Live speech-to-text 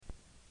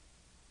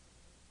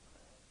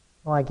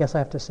Well, I guess I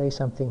have to say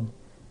something.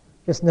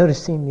 Just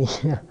noticing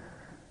the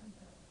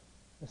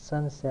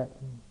sunset.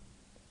 And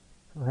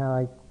somehow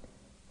I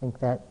think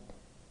that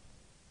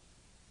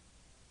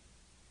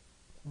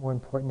is more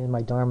important in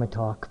my Dharma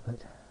talk.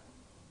 But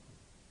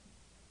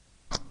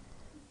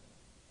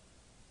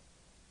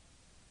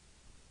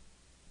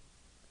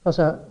because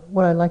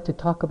what I'd like to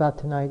talk about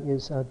tonight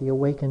is the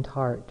awakened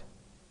heart.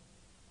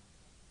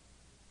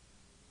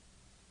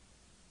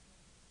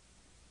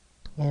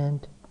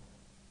 And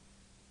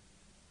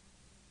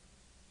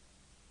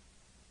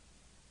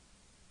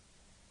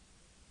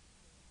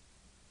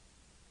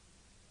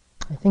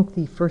I think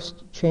the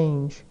first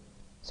change,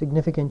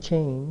 significant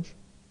change,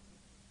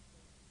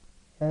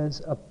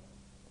 as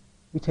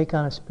we take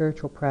on a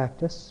spiritual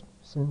practice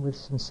with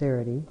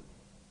sincerity,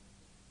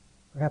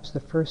 perhaps the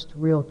first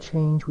real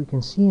change we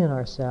can see in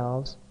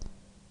ourselves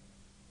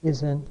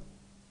is an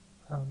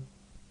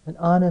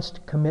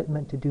honest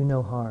commitment to do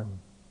no harm.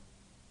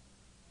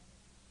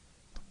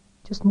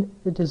 Just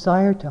the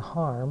desire to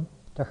harm,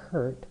 to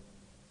hurt,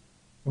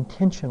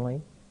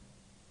 intentionally,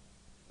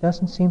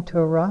 doesn't seem to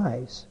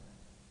arise.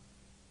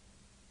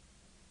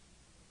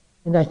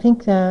 And I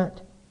think that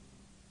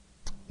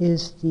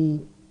is the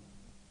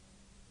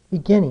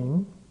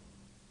beginning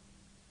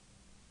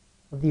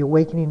of the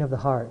awakening of the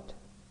heart.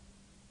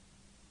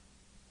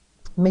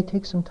 It may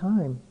take some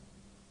time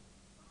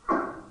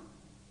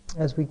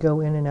as we go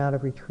in and out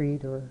of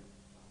retreat or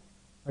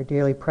our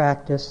daily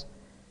practice,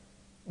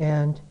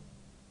 and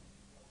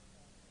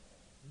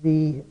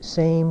the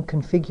same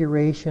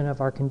configuration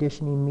of our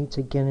conditioning meets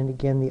again and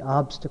again, the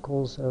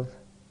obstacles of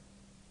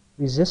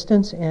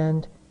resistance,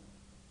 and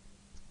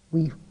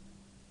we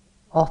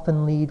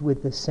often lead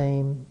with the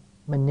same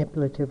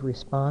manipulative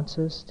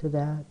responses to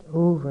that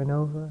over and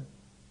over.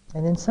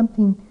 And then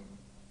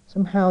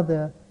somehow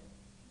the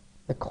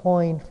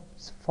coins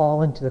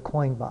fall into the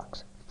coin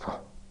box. And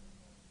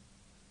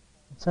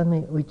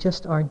suddenly we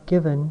just aren't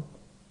given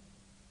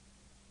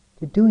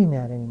to doing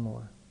that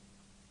anymore.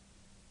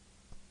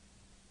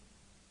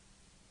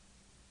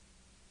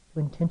 To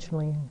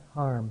intentionally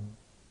harm.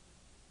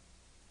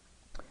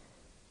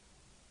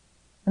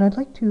 And I'd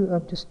like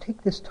to just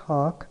take this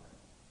talk,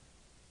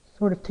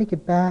 sort of take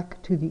it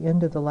back to the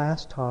end of the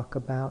last talk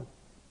about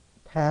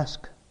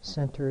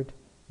task-centered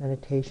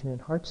meditation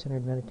and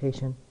heart-centered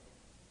meditation,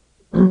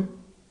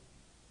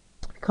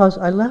 because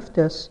I left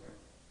us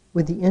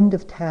with the end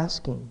of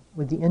tasking,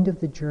 with the end of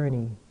the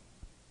journey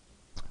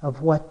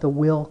of what the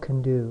will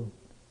can do,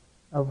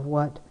 of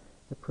what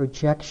the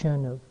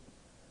projection of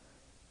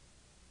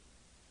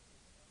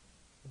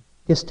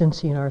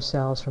distancing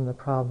ourselves from the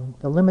problem,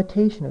 the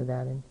limitation of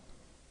that.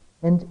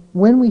 And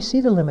when we see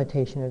the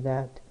limitation of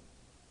that,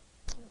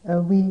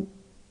 we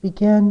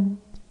begin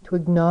to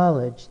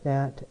acknowledge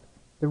that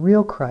the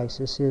real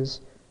crisis is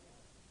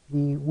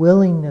the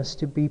willingness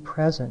to be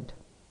present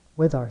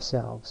with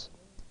ourselves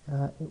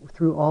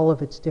through all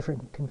of its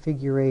different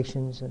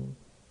configurations and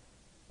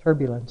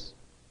turbulence.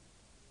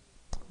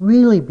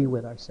 Really be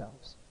with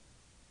ourselves.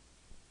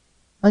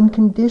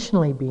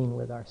 Unconditionally being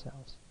with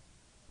ourselves.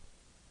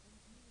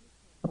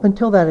 Up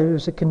until that, it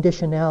was a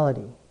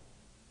conditionality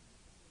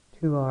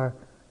to our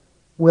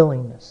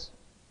willingness.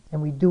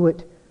 And we do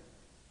it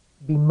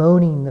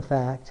bemoaning the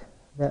fact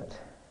that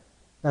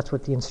that's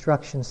what the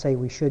instructions say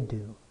we should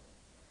do.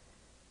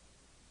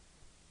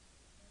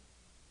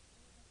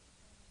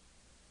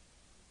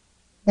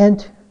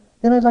 And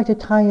then I'd like to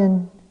tie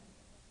in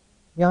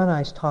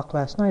Yanai's talk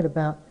last night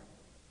about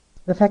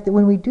the fact that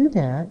when we do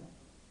that,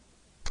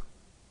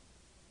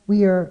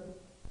 we are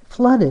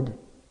flooded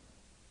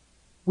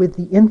with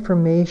the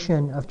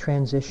information of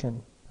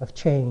transition, of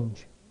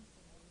change.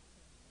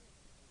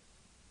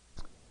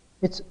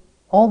 It's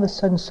all of a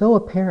sudden so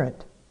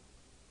apparent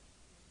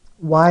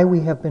why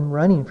we have been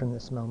running from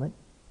this moment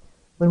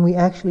when we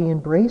actually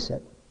embrace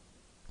it.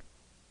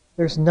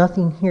 There's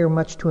nothing here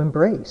much to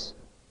embrace.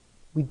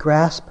 We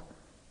grasp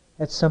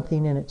at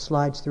something and it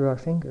slides through our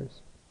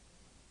fingers.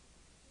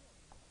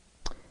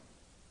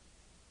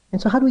 And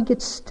so how do we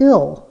get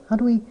still? How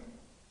do we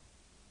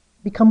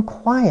become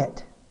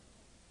quiet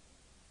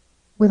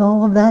with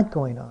all of that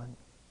going on?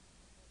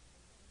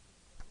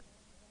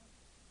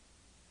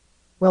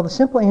 Well, the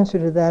simple answer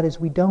to that is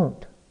we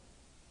don't.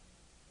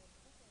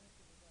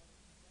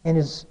 And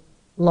as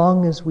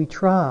long as we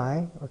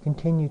try or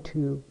continue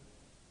to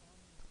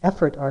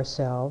effort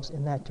ourselves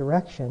in that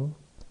direction,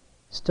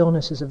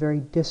 stillness is a very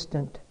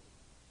distant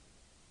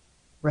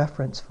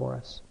reference for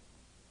us.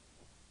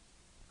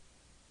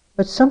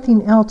 But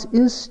something else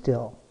is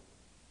still.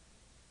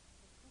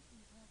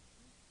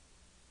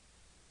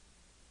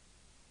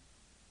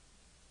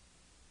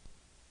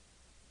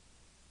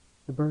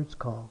 The birds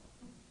call.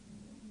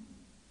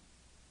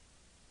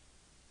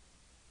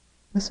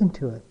 Listen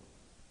to it.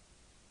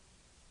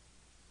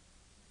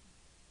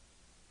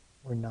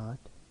 Or not.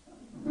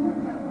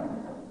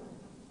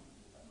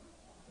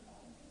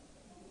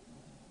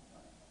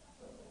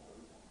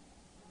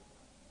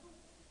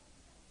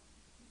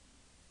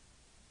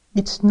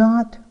 It's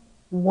not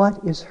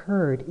what is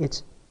heard,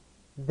 it's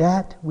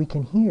that we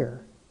can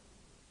hear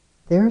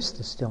There's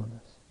the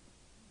stillness.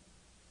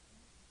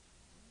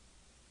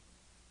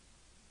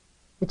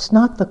 It's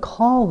not the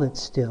call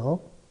that's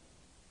still.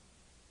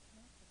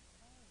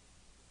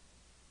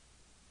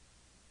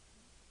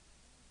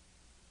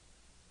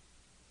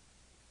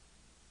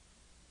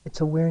 It's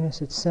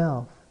awareness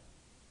itself.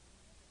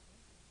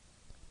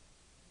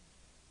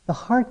 The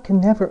heart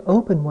can never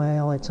open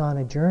while it's on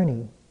a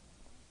journey.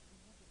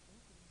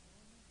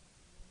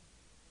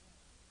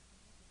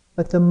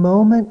 But the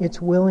moment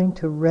it's willing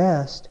to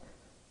rest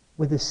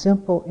with a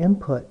simple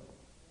input,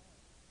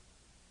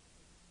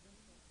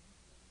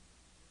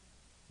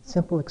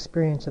 simple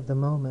experience of the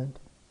moment,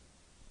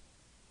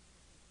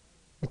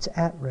 it's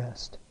at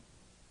rest,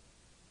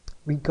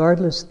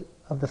 regardless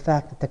of the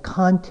fact that the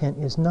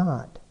content is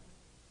not.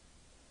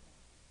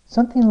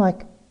 Something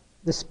like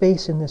the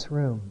space in this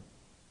room.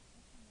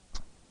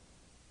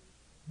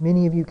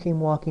 Many of you came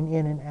walking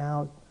in and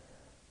out,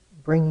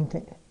 bringing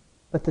things,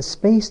 but the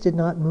space did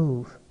not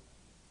move.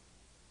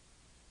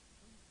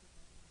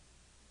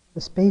 The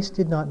space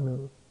did not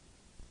move.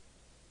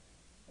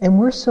 And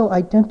we're so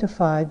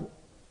identified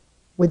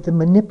with the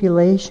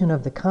manipulation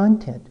of the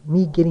content,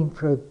 me getting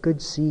for a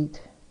good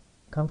seat,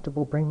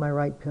 comfortable, bring my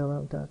right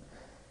pillow down,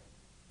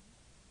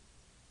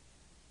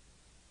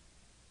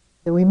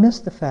 that we miss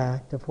the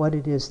fact of what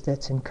it is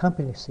that's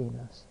encompassing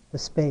us, the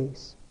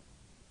space.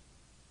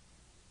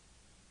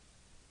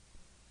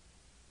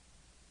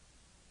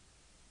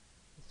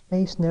 The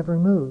space never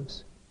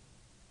moves.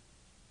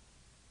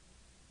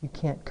 You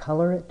can't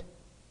color it.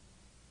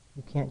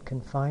 You can't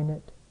confine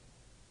it.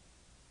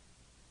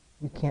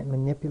 You can't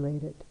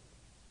manipulate it.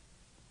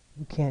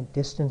 You can't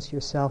distance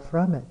yourself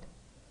from it.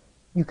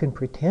 You can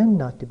pretend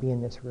not to be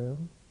in this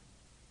room,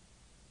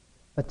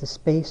 but the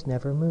space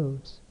never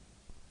moves.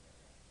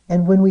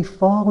 And when we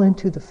fall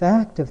into the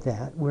fact of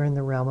that, we're in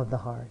the realm of the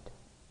heart.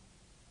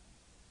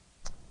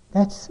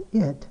 That's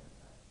it.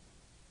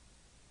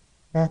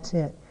 That's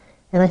it.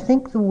 And I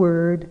think the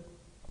word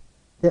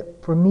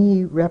that for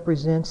me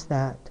represents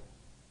that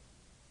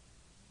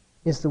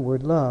is the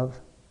word love.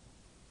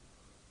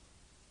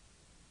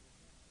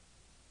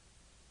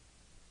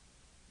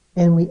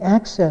 And we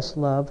access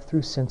love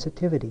through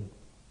sensitivity.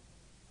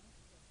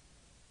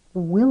 The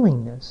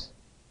willingness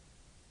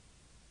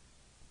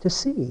to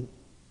see.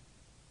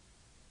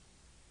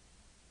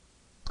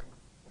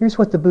 Here's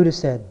what the Buddha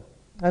said.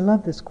 I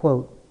love this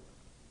quote.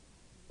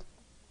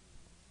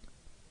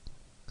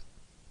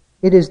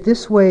 It is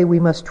this way we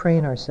must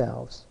train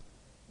ourselves,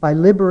 by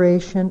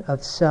liberation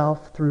of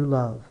self through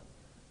love.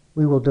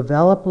 We will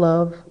develop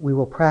love, we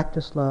will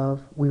practice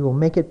love, we will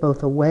make it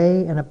both a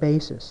way and a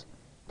basis,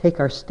 take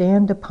our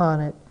stand upon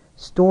it,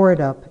 store it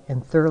up,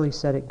 and thoroughly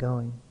set it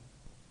going.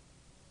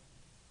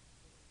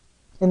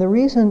 And the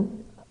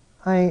reason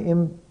I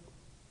am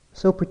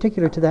so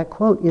particular to that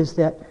quote is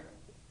that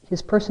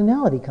his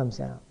personality comes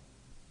out.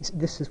 He said,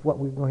 this is what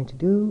we're going to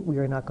do. We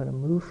are not going to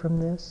move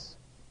from this.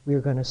 We are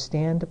going to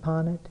stand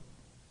upon it.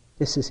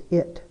 This is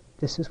it.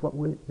 This is what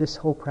this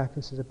whole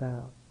practice is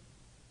about.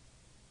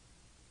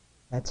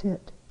 That's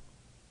it.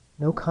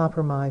 No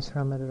compromise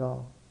from it at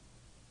all.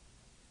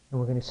 And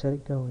we're going to set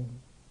it going.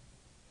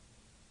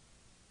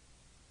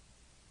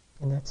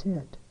 And that's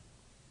it.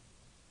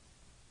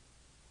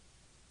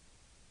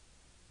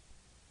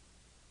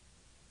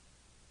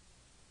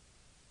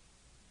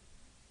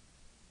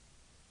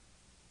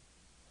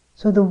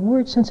 So the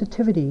word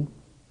sensitivity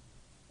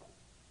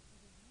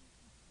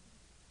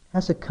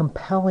has a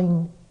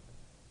compelling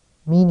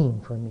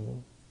meaning for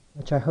me,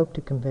 which I hope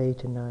to convey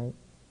tonight.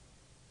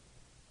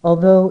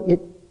 Although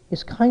it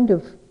is kind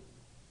of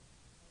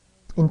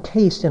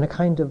encased in a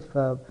kind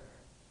of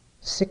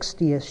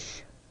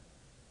 60-ish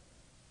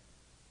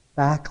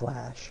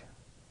backlash,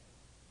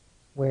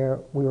 where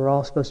we were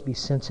all supposed to be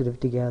sensitive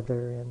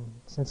together, and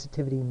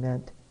sensitivity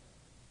meant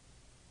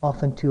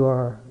often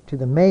to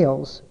the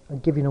males a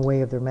giving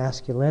away of their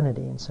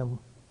masculinity in some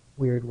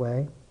weird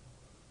way.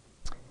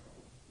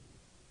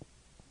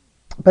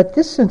 But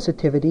this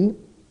sensitivity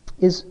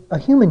is a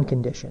human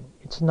condition.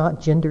 It's not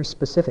gender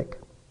specific.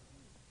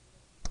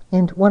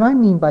 And what I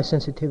mean by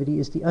sensitivity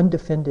is the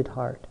undefended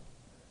heart,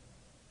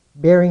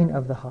 bearing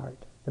of the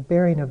heart, the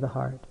bearing of the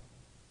heart.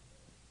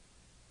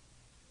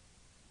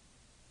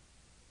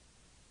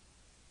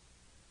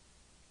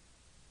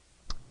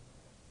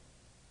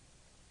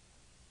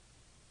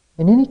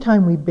 And any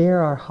time we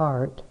bare our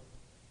heart,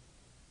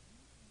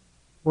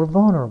 we're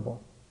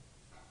vulnerable.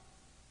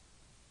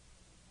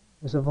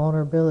 There's a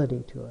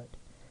vulnerability to it.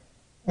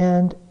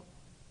 And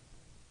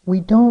we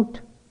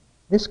don't,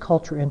 this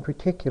culture in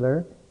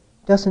particular,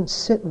 doesn't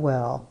sit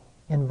well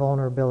in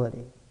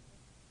vulnerability.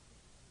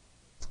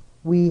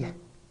 We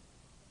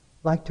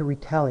like to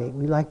retaliate.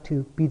 We like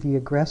to be the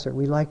aggressor.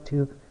 We like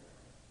to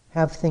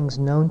have things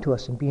known to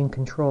us and be in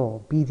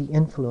control, be the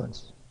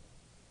influence,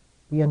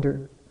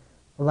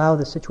 allow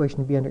the situation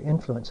to be under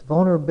influence.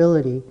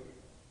 Vulnerability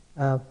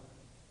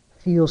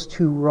feels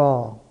too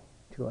raw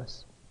to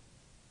us.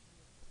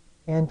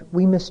 And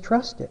we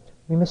mistrust it.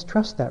 We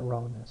mistrust that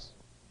rawness.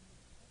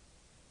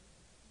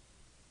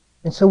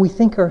 And so we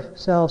think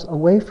ourselves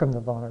away from the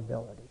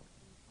vulnerability.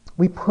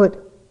 We put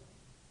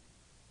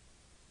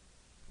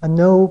a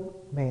no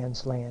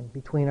man's land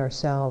between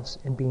ourselves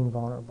and being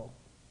vulnerable.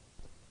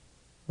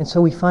 And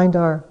so we find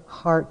our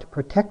heart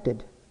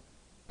protected,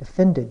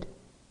 defended,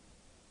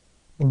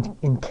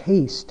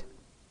 encased.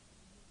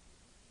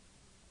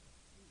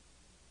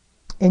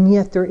 And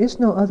yet there is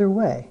no other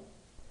way.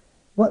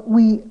 What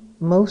we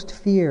most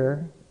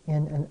fear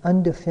in an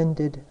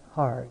undefended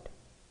heart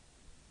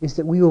is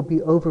that we will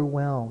be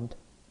overwhelmed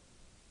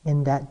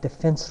in that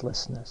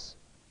defenselessness.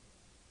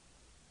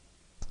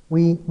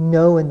 We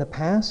know in the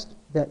past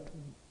that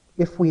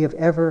if we have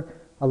ever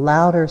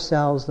allowed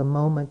ourselves the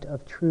moment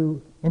of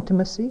true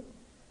intimacy,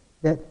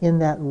 that in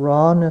that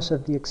rawness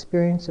of the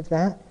experience of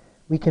that,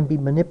 we can be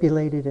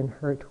manipulated and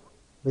hurt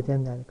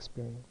within that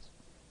experience.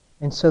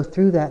 And so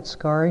through that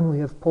scarring, we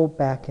have pulled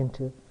back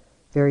into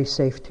very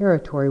safe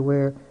territory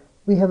where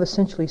we have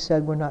essentially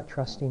said we're not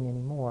trusting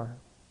anymore.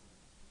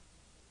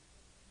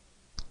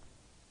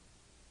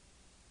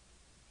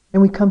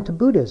 And we come to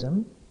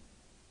Buddhism.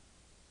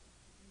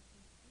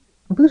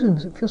 In Buddhism,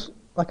 it feels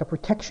like a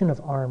protection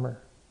of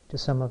armor to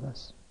some of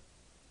us.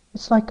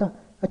 It's like a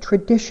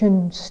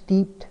tradition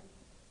steeped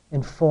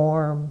in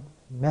form,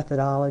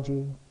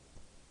 methodology.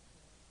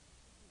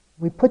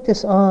 We put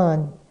this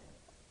on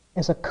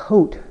as a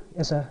coat,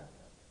 as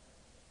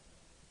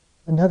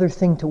another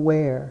thing to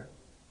wear,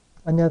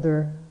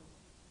 another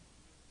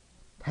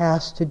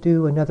task to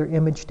do, another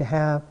image to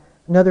have,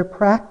 another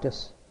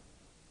practice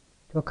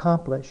to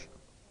accomplish.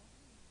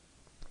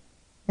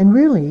 And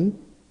really,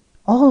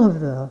 all of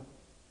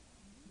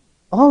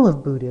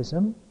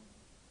Buddhism,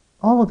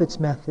 all of its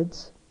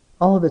methods,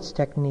 all of its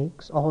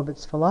techniques, all of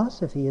its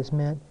philosophy is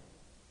meant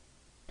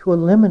to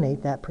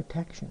eliminate that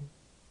protection,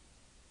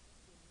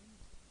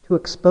 to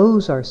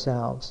expose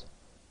ourselves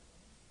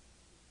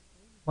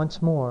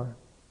once more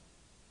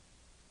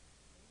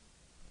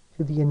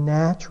to the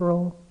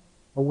unnatural,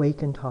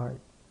 awakened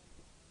heart.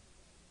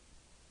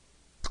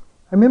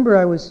 I remember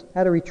I was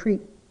at a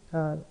retreat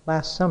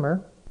last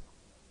summer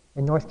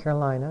in North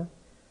Carolina,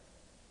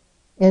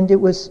 and it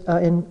was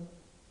in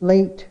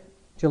late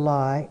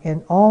July,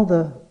 and all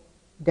the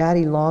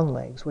daddy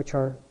longlegs, which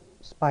are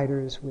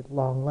spiders with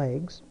long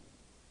legs,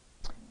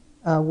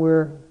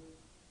 were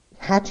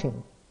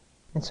hatching.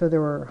 And so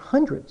there were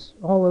hundreds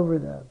all over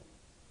the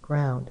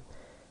ground.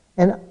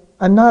 And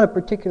I'm not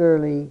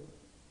particularly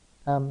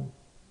fond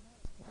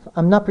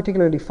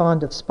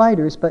of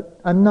spiders,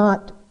 but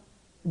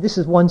this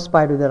is one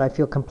spider that I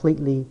feel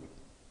completely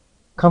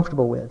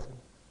comfortable with.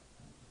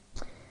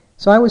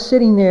 So I was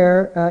sitting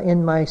there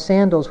in my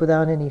sandals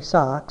without any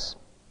socks,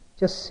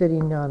 just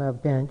sitting on a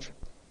bench,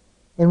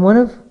 and one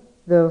of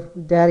the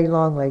daddy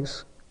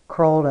longlegs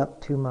crawled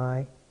up to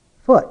my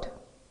foot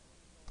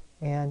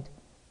and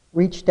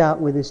reached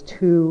out with his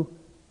two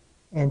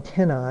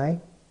antennae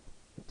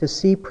to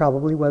see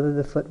probably whether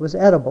the foot was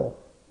edible,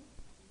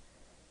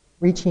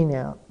 reaching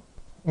out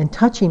and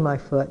touching my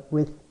foot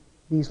with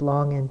these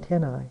long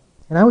antennae.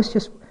 And I was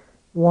just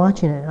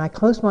watching it, and I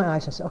closed my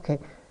eyes and said, okay,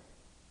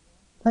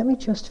 let me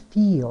just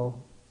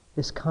feel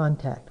this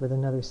contact with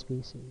another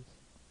species.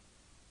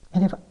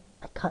 And if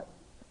I cut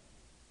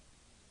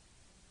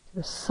to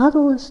the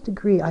subtlest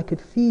degree, I could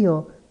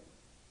feel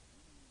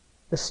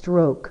the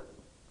stroke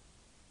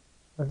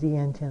of the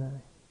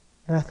antennae.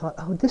 And I thought,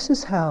 oh, this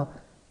is how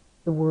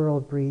the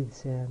world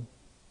breathes in.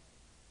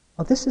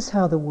 Oh, this is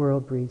how the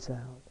world breathes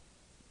out.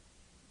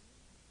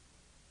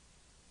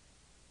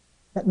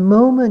 That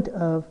moment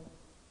of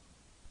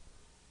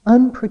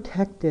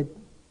unprotected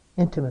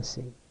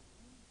intimacy.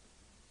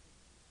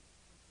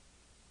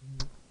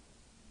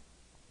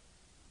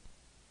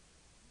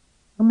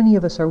 How many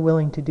of us are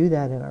willing to do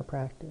that in our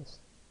practice?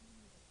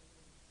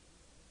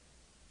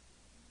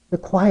 The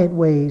quiet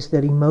ways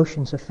that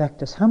emotions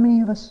affect us, how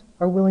many of us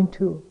are willing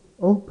to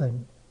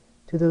open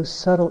to those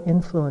subtle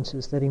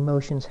influences that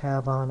emotions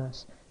have on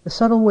us? The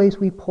subtle ways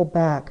we pull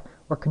back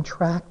or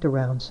contract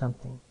around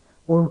something,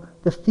 or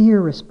the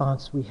fear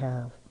response we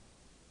have.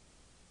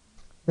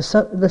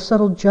 The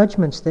subtle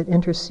judgments that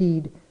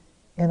intercede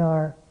in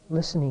our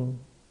listening,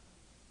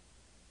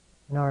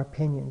 in our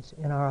opinions,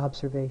 in our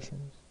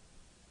observations.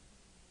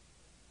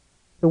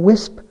 The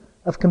wisp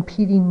of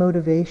competing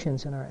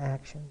motivations in our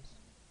actions.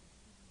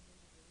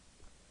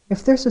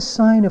 If there's a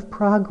sign of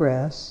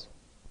progress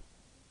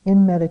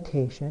in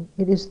meditation,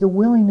 it is the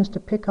willingness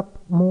to pick up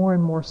more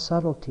and more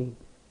subtlety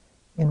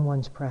in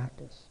one's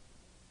practice.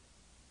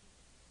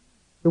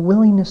 The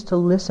willingness to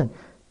listen,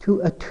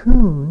 to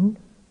attune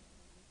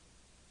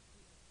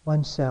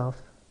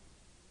oneself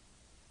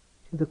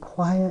to the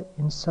quiet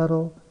and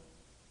subtle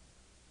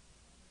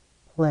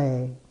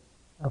play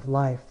of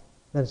life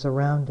that is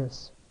around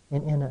us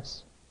and in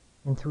us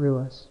and through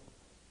us.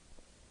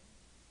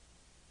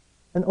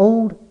 An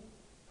old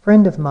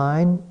friend of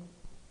mine,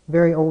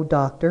 very old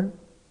doctor,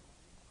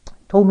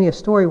 told me a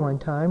story one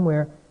time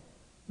where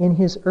in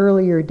his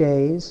earlier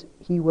days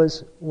he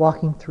was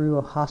walking through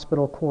a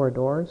hospital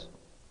corridors,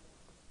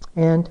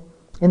 and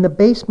in the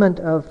basement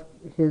of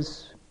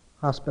his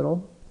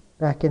hospital,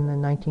 back in the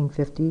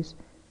 1950s,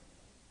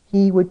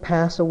 he would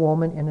pass a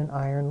woman in an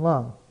iron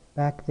lung.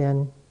 Back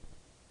then,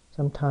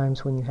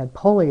 sometimes when you had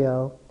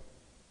polio,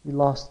 you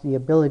lost the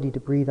ability to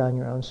breathe on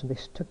your own, so they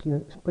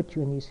put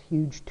you in these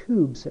huge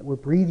tubes that were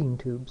breathing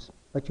tubes,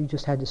 but you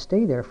just had to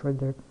stay there for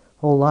their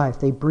whole life.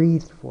 They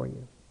breathed for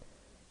you.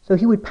 So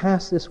he would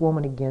pass this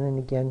woman again and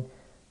again,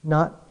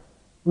 not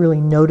really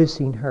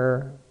noticing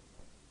her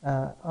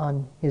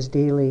on his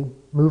daily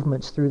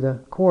movements through the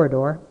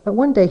corridor. But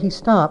one day he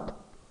stopped,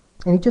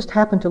 and he just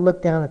happened to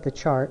look down at the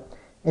chart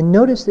and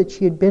noticed that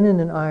she had been in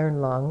an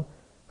iron lung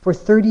for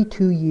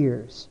 32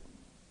 years.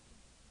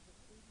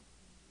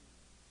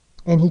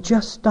 And he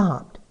just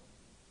stopped.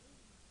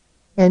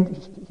 And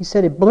he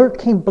said it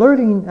came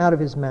blurting out of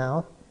his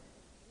mouth.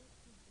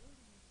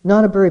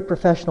 Not a very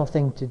professional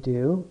thing to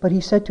do, but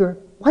he said to her,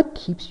 what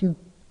keeps you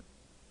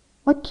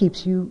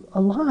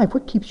alive?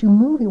 What keeps you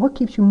moving? What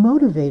keeps you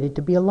motivated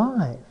to be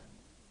alive?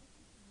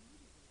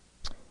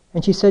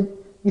 And she said,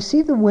 you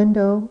see the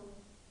window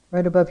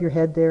right above your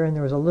head there? And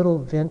there was a little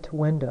vent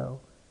window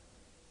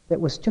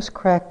that was just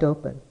cracked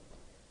open.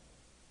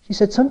 She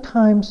said,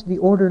 sometimes the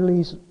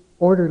orderly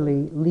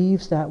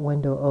leaves that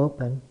window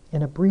open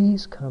and a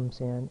breeze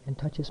comes in and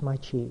touches my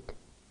cheek.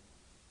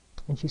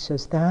 And she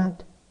says,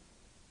 that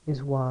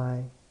is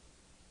why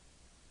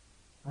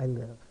I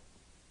live.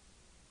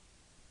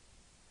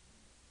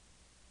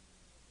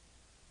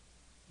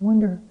 I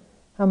wonder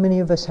how many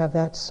of us have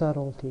that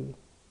subtlety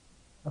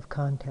of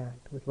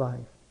contact with life,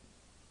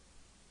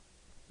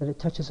 that it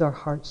touches our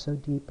hearts so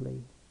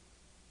deeply.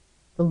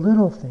 The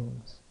little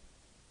things.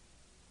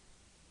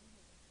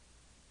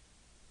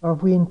 Or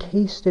have we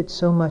encased it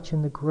so much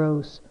in the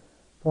gross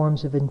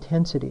forms of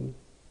intensity,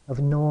 of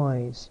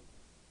noise,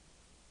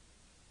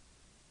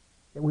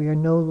 that we are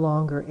no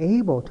longer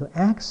able to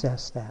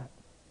access that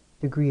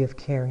degree of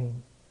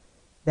caring,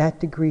 that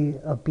degree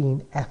of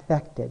being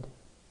affected?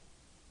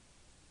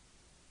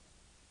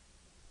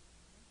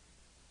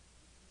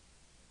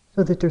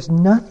 So that there's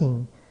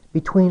nothing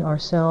between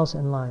ourselves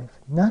and life.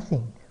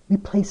 Nothing. We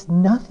place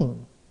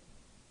nothing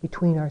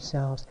between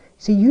ourselves.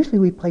 See, usually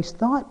we place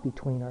thought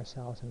between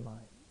ourselves and life.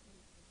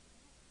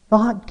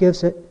 Thought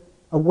gives it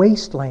a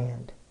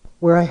wasteland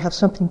where I have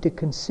something to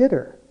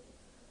consider.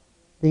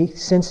 The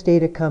sense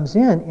data comes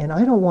in, and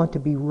I don't want to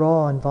be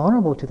raw and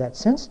vulnerable to that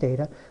sense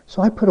data,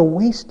 so I put a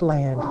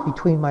wasteland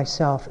between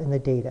myself and the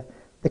data.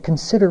 The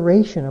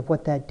consideration of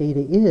what that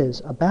data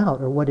is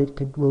about, or what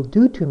it will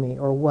do to me,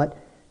 or what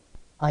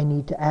I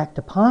need to act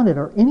upon it,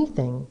 or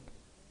anything,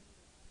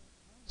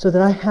 so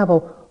that I have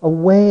a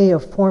way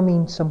of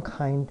forming some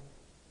kind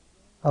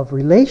of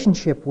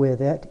relationship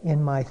with it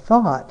in my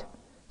thought,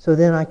 so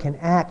then I can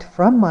act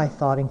from my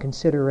thought and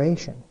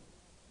consideration,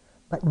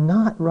 but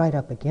not right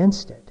up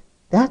against it.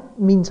 That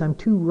means I'm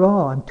too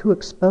raw, I'm too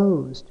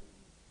exposed.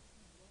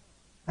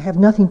 I have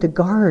nothing to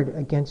guard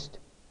against,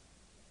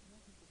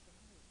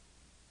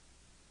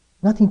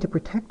 nothing to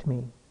protect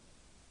me.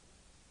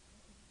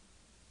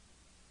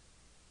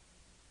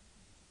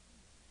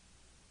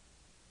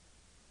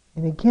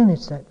 And again,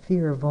 it's that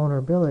fear of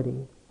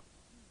vulnerability.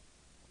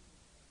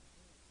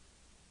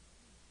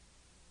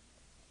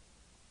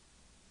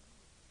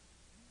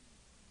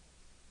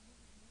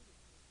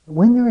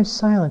 When there is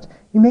silence,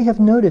 you may have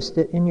noticed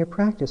that in your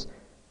practice,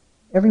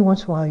 every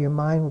once in a while your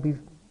mind will be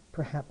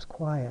perhaps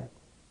quiet.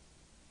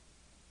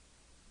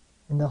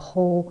 And the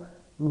whole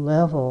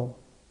level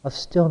of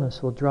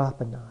stillness will drop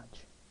a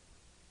notch.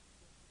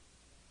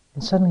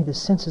 And suddenly the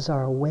senses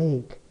are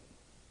awake,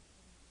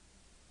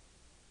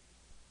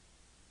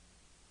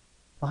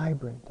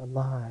 vibrant,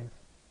 alive.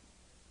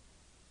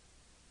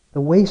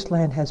 The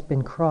wasteland has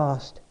been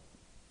crossed,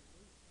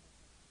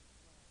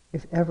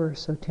 if ever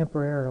so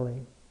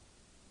temporarily.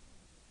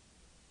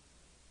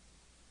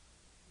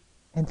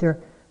 And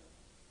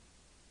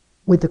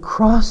with the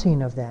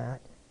crossing of that,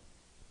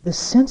 the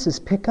senses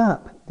pick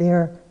up.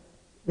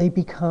 They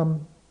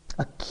become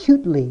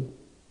acutely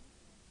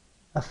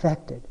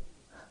affected.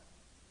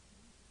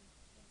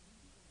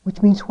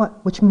 Which means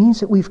what? Which means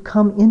that we've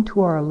come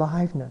into our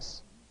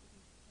aliveness.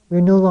 We're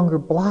no longer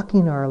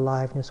blocking our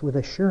aliveness with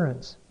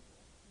assurance.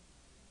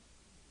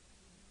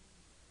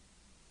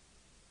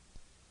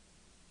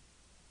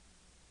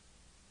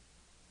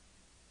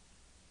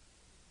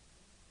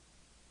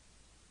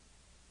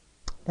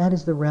 That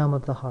is the realm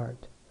of the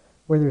heart,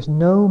 where there's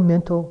no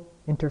mental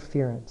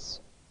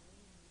interference.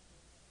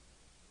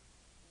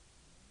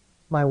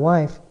 My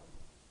wife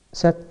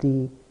set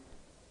the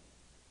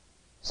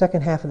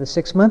second half of the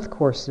 6-month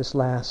course this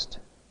last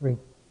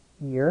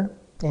year,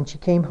 and she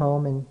came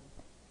home, and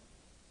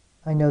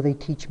I know they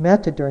teach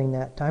metta during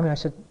that time, and I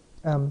said,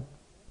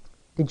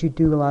 did you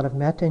do a lot of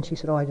metta? And she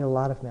said, oh, I did a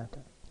lot of metta.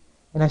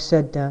 And I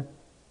said,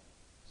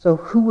 so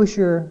who was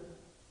your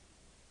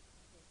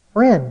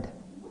friend?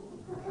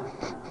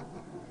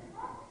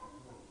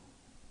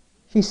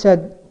 She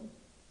said,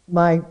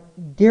 my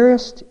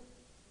dearest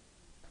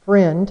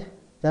friend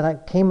that I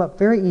came up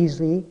very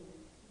easily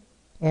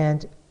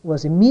and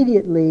was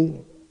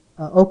immediately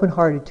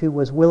open-hearted to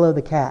was Willow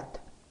the cat.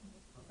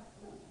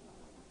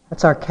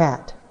 That's our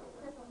cat.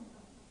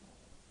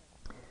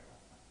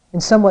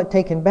 And somewhat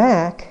taken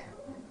back,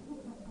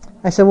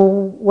 I said, well,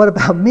 what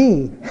about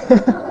me?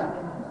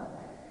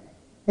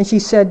 And she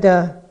said,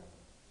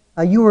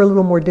 you were a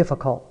little more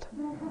difficult.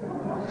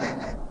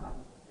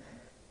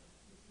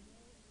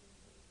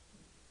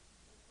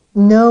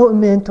 No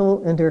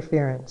mental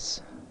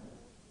interference.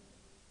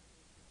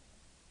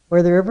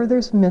 Wherever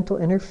there's mental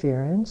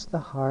interference, the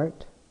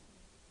heart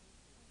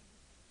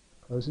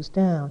closes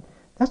down.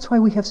 That's why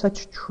we have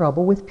such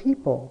trouble with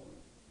people,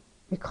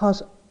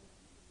 because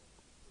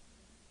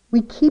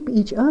we keep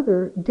each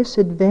other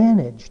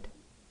disadvantaged.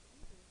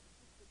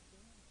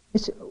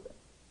 It's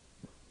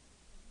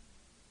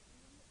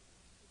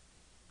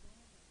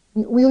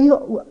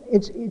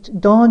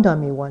dawned on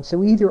me once that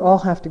we either all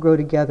have to grow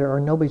together or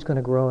nobody's going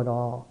to grow at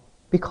all,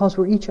 because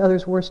we're each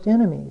other's worst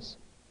enemies.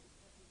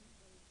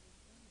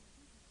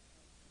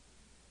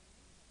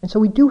 And so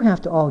we do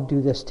have to all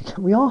do this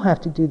together. We all have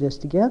to do this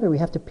together. We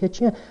have to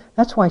pitch in.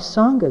 That's why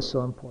Sangha is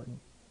so important.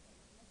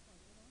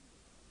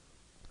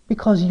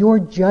 Because your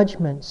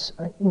judgments,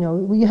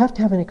 you have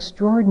to have an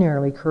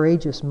extraordinarily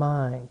courageous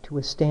mind to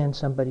withstand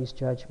somebody's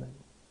judgment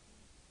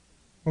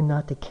and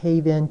not to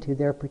cave into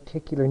their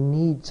particular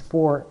needs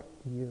for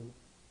you,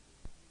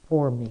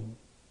 for me.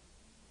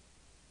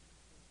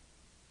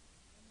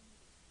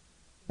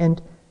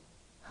 And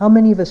how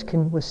many of us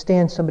can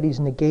withstand somebody's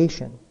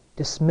negation,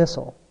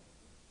 dismissal?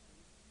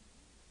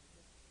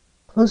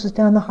 Closes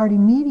down the heart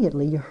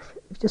immediately. You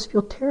just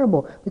feel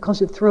terrible because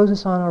it throws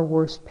us on our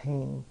worst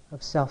pain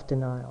of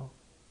self-denial.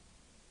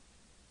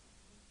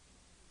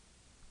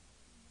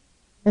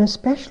 And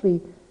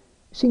especially,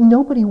 see,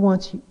 nobody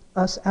wants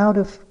us out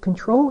of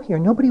control here.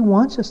 Nobody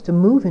wants us to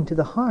move into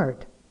the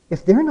heart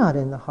if they're not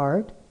in the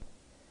heart.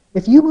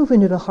 If you move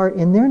into the heart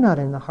and they're not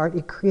in the heart,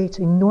 it creates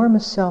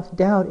enormous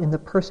self-doubt in the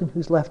person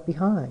who's left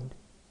behind.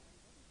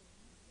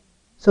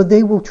 So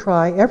they will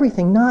try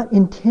everything, not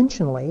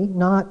intentionally,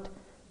 not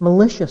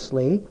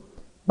maliciously,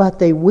 but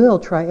they will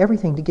try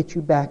everything to get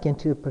you back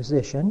into a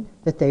position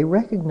that they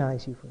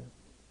recognize you from.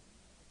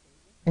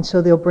 And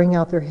so they'll bring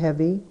out their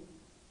heavy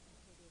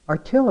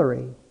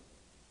artillery.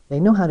 They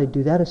know how to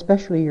do that,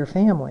 especially your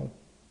family.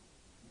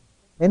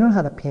 They know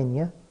how to pin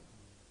you.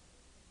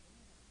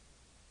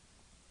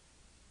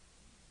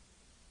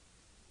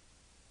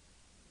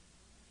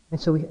 And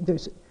so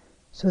there's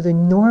the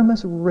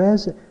enormous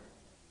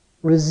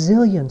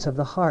resilience of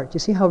the heart. You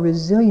see how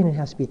resilient it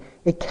has to be.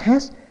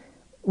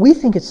 We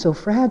think it's so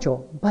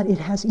fragile, but it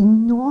has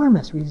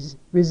enormous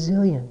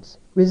resilience.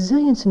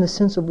 Resilience in the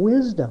sense of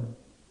wisdom.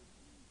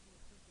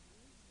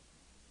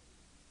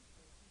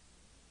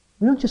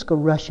 We don't just go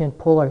rush in,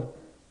 pull our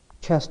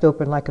chest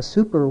open like a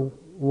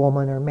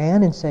superwoman or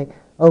man and say,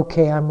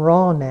 okay, I'm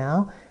raw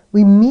now.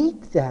 We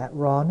meet that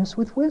rawness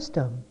with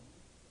wisdom,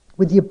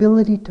 with the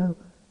ability to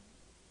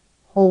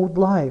hold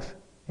life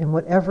in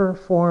whatever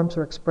forms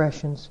or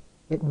expressions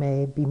it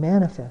may be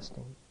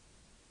manifesting.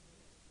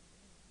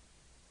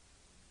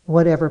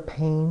 Whatever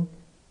pain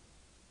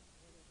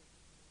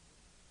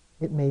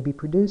it may be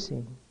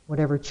producing,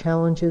 whatever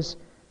challenges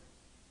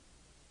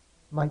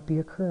might be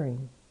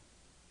occurring.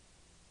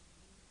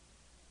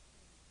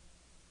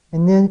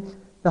 And then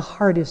the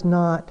heart is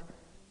not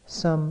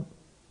some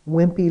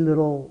wimpy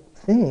little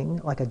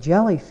thing like a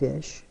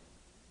jellyfish.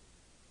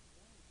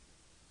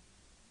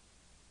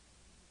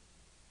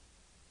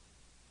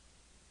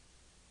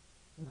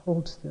 It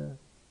holds the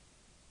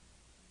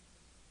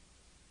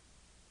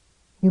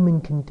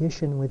human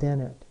condition within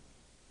it.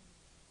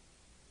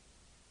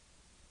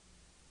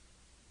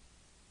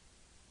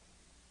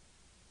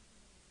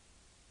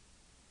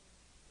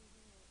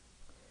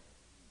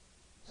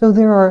 So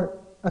there's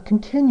a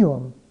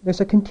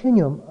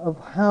continuum of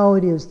how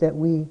it is that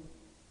we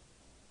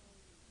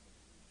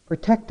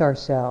protect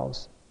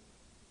ourselves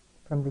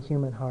from the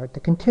human heart. The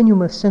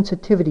continuum of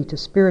sensitivity to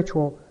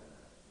spiritual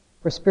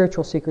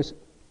seekers.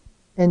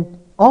 And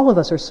all of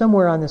us are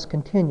somewhere on this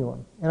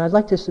continuum. And I'd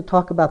like us to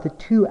talk about the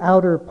two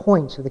outer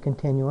points of the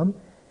continuum.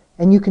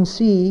 And you can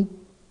see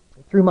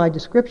through my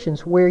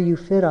descriptions where you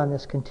fit on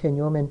this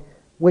continuum and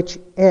which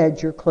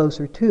edge you're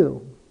closer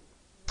to.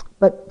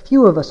 But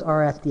few of us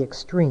are at the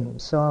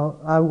extremes. So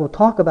I will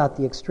talk about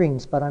the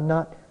extremes, but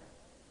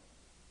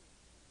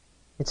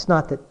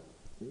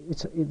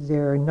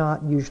they're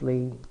not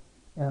usually,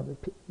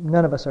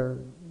 none of us are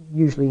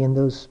usually in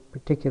those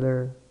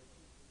particular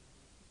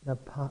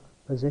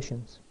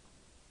positions.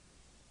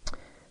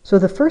 So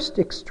the first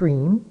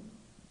extreme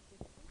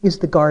is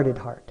the guarded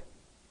heart.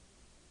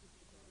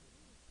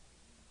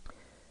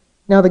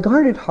 Now the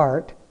guarded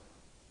heart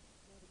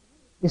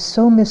is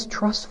so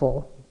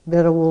mistrustful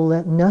that it will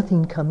let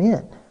nothing come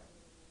in.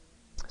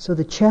 So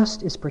the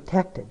chest is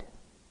protected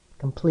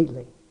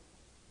completely.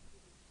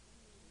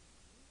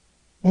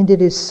 And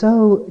it is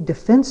so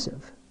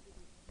defensive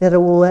that it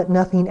will let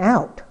nothing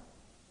out.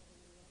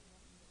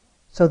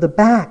 So the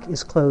back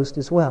is closed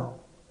as well.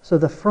 So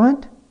the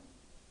front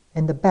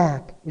and the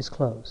back is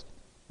closed.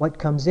 What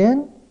comes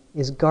in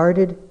is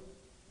guarded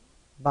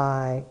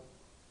by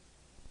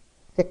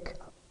thick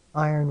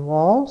iron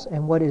walls,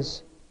 and what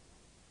is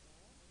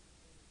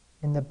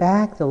In the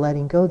back, the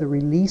letting go, the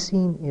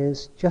releasing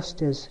is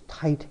just as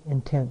tight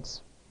and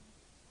tense.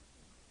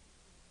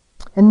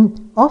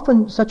 And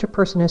often such a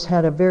person has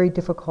had a very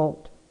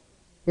difficult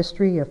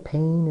history of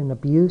pain and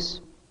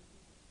abuse.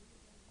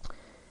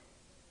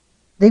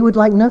 They would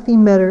like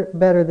nothing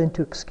better than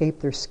to escape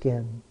their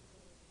skin.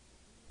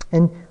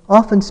 And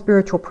often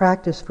spiritual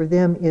practice for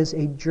them is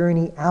a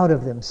journey out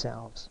of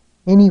themselves,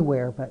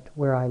 anywhere but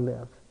where I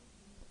live.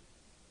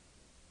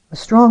 A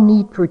strong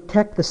need to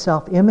protect the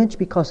self-image,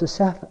 because the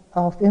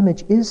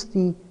self-image is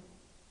the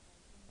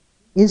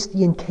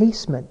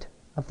encasement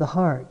of the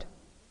heart.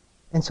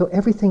 And so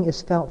everything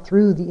is felt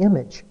through the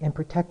image and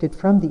protected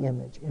from the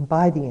image and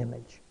by the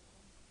image.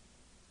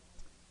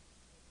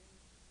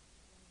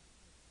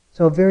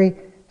 So a very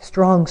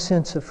strong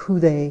sense of who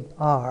they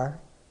are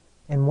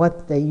and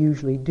what they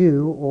usually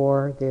do,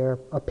 or their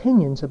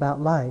opinions about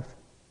life.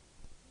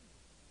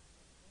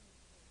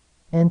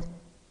 And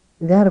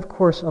that, of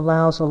course,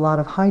 allows a lot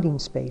of hiding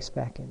space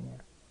back in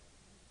there.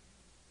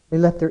 They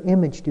let their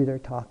image do their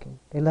talking.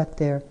 They let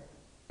their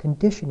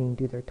conditioning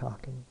do their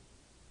talking.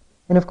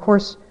 And of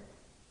course,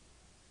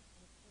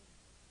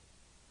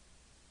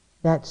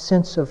 that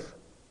sense of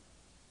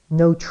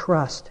no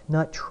trust,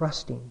 not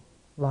trusting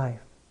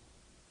life.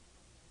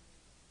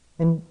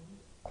 And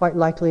quite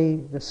likely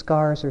the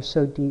scars are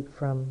so deep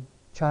from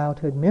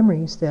childhood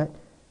memories that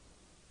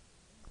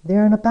they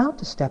aren't about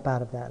to step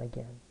out of that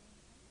again.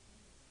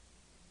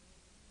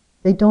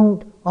 They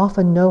don't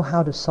often know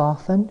how to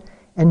soften,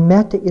 and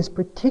metta is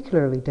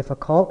particularly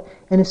difficult.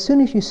 And as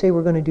soon as you say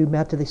we're going to do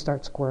metta, they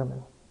start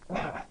squirming.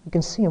 You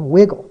can see them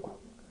wiggle,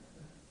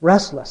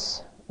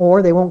 restless,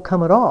 or they won't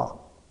come at all.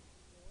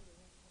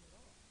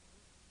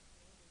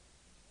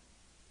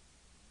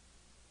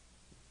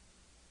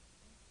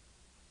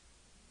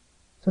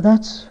 So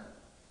that's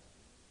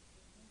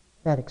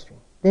that extreme.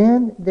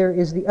 Then there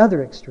is the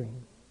other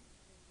extreme.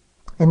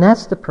 And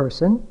that's the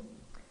person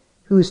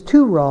who is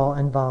too raw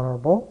and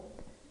vulnerable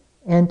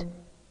and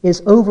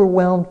is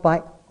overwhelmed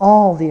by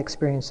all the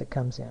experience that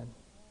comes in.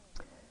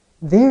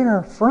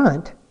 Their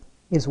front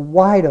is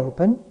wide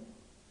open,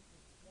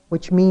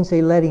 which means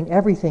they're letting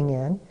everything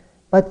in,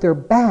 but their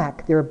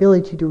back, their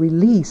ability to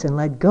release and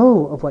let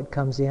go of what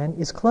comes in,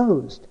 is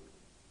closed.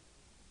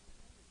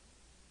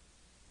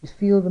 You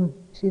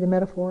see the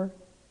metaphor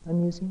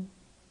I'm using?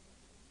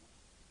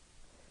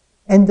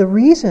 And the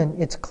reason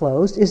it's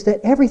closed is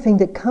that everything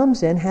that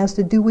comes in has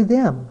to do with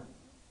them.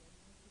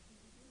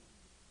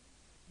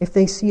 If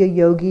they see a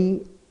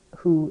yogi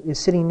who is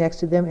sitting next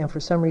to them and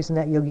for some reason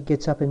that yogi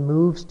gets up and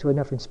moves to a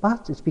different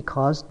spot, it's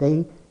because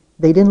they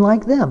didn't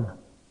like them.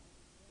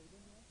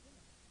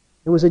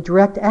 It was a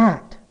direct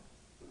act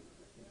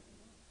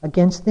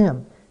against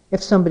them.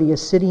 If somebody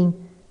is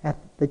sitting at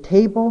the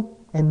table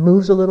and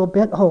moves a little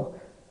bit, oh,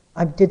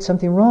 I did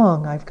something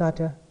wrong, I've got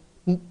to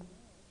eat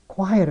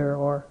quieter,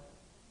 or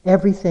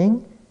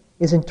everything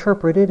is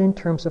interpreted in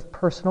terms of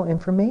personal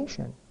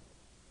information.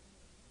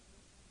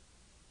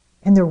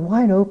 And they're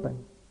wide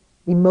open.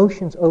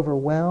 Emotions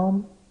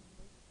overwhelm.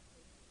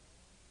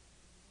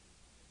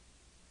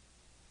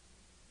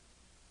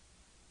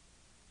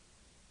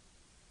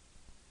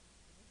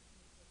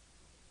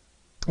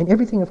 And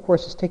everything, of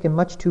course, is taken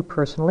much too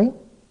personally,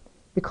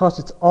 because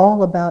it's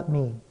all about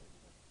me.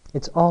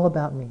 It's all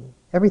about me.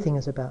 Everything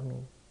is about me.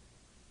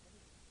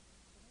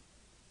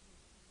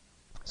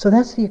 So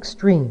that's the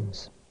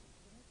extremes.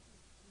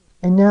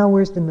 And now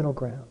where's the middle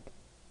ground?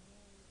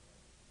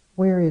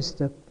 Where is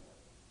the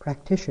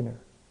practitioner,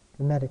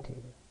 the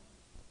meditator?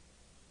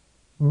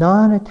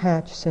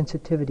 Non-attached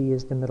sensitivity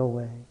is the middle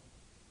way.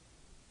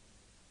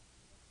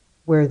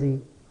 Where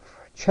the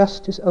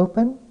chest is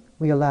open,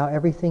 we allow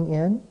everything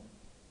in,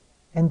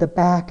 and the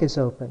back is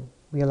open.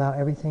 We allow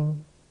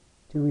everything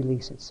to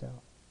release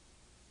itself.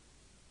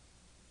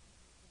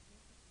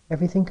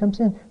 Everything comes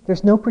in.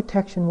 There's no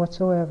protection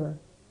whatsoever.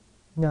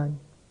 None.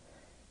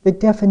 The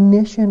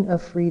definition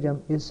of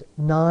freedom is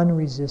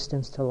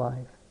non-resistance to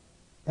life.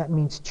 That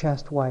means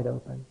chest wide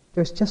open.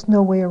 There's just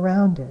no way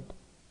around it.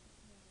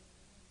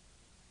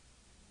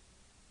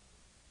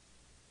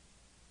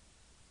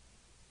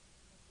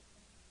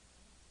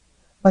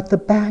 But the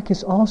back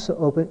is also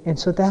open, and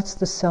so that's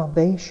the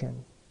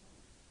salvation.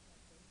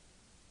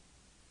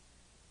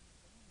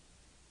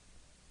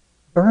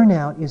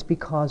 Burnout is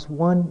because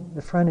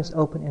the front is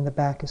open and the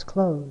back is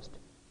closed.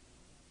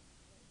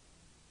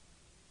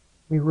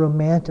 We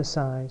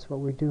romanticize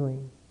what we're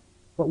doing.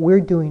 What we're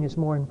doing is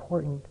more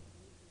important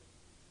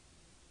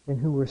than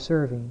who we're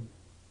serving.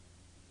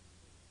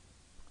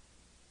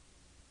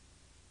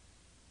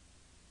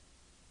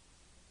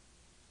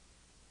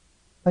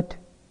 But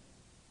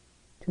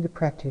to the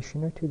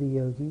practitioner, to the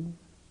yogi,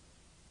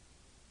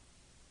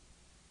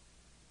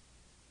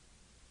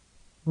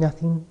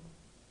 nothing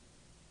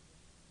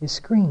is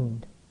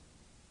screened.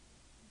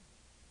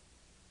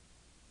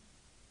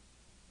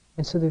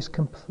 And so there's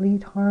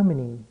complete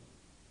harmony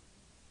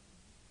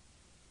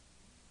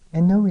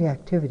and no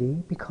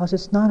reactivity, because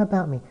it's not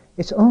about me.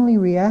 It's only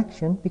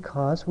reaction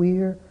because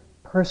we're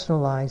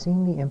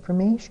personalizing the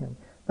information.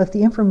 But if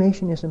the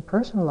information isn't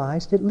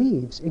personalized, it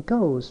leaves, it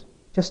goes.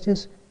 Just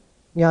as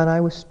Jan and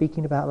I was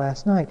speaking about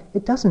last night,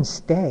 it doesn't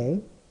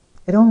stay.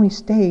 It only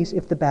stays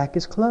if the back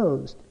is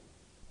closed.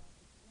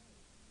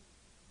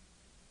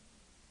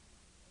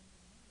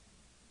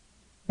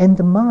 And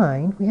the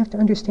mind, we have to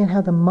understand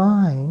how the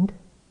mind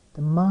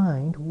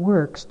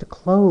works to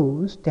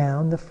close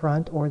down the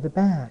front or the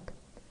back.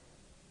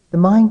 The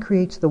mind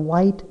creates the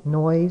white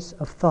noise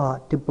of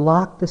thought to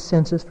block the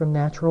senses from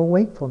natural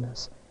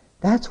wakefulness.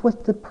 That's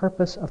what the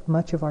purpose of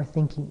much of our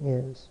thinking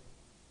is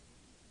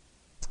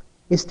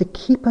to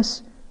keep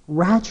us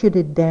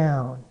ratcheted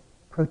down,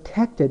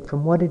 protected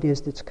from what it is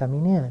that's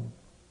coming in.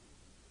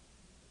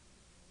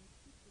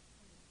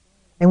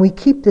 And we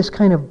keep this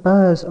kind of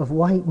buzz of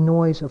white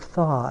noise of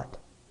thought.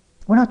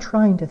 We're not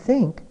trying to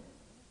think,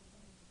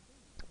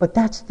 but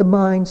that's the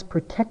mind's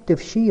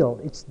protective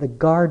shield. It's the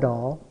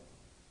guardall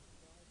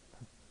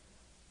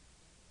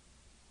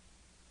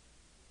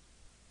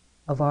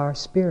of our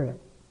spirit.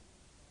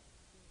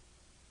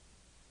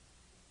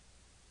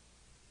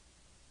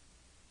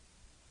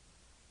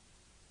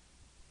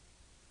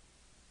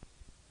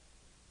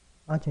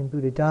 Ajahn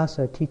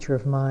Buddhadasa, a teacher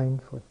of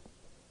mine for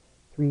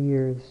 3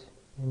 years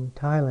in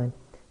Thailand,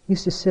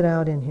 used to sit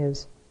out in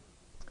his,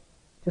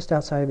 just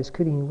outside of his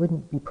kuti, and he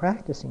wouldn't be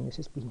practicing, he would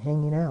just be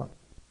hanging out.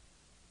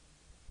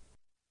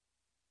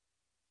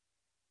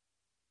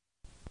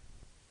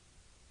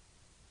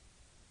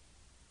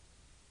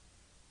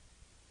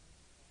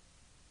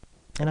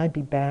 And I'd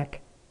be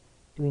back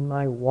doing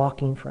my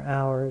walking for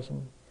hours,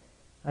 and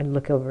I'd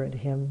look over at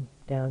him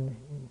down,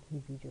 and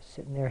he'd be just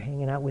sitting there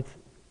hanging out with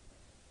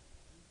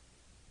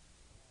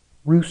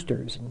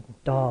roosters and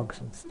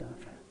dogs and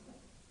stuff.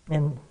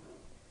 And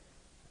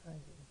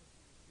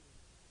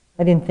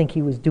I didn't think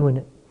he was doing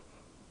it.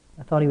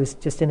 I thought he was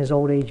just in his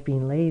old age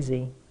being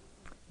lazy.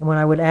 And when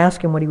I would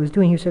ask him what he was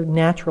doing, he would say,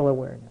 natural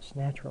awareness,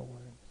 natural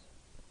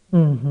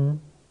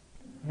awareness.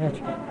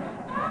 Natural.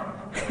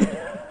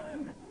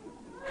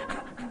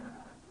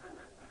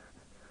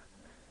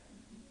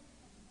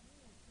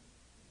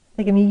 It's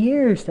taken me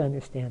years to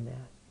understand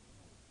that.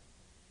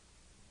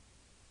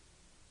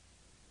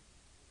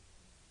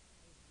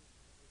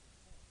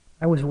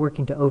 I was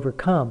working to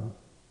overcome.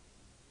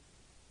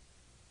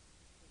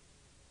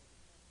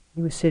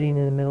 He was sitting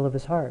in the middle of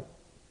his heart.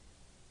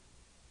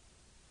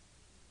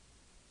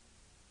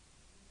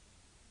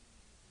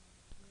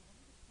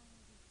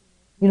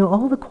 You know,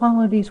 all the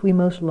qualities we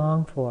most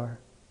long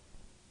for.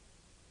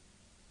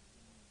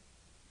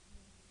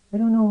 I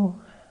don't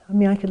know, I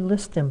mean, I could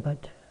list them,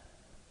 but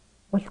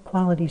what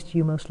qualities do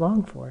you most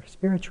long for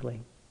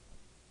spiritually?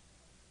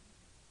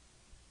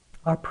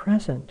 Are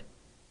present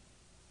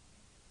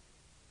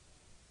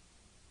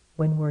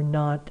when we're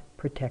not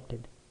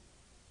protected.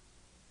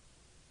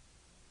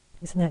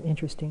 Isn't that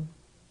interesting?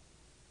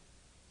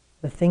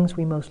 The things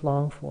we most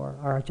long for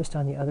are just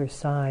on the other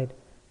side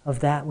of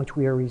that which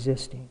we are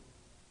resisting.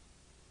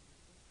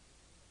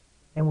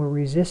 And we're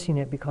resisting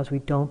it because we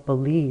don't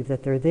believe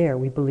that they're there.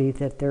 We believe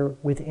that they're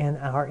within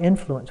our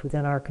influence,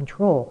 within our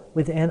control,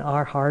 within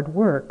our hard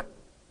work.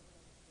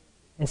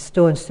 And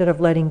so instead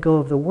of letting go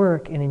of the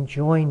work and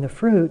enjoying the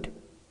fruit,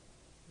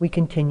 we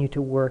continue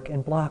to work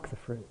and block the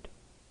fruit.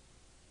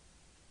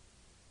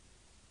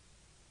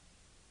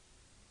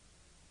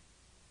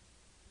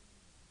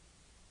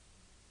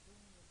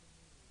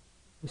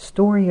 The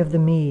story of the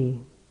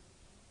me,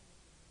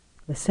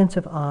 the sense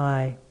of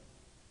I,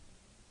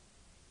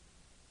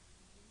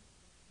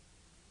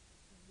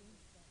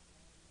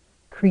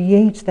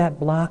 creates that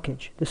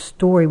blockage. The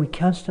story, we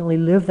constantly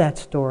live that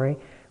story,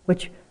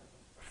 which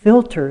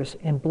filters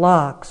and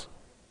blocks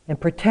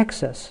and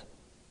protects us.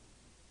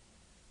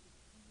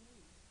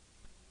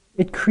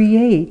 It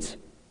creates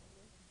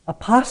a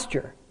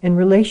posture in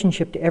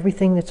relationship to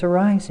everything that's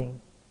arising.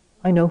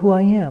 I know who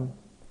I am.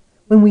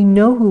 When we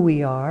know who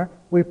we are,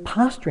 we're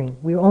posturing.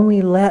 We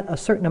only let a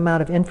certain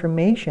amount of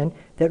information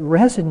that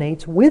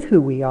resonates with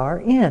who we are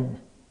in.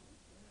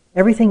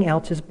 Everything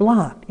else is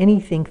blocked.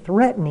 Anything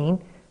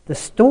threatening the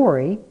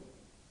story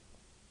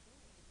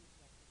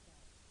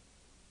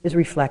is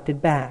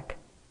reflected back.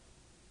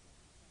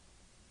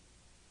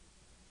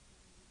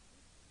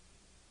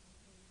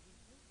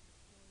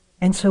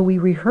 And so we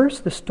rehearse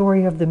the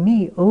story of the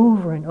me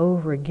over and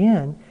over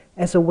again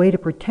as a way to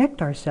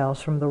protect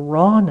ourselves from the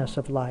rawness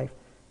of life,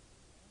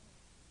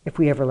 if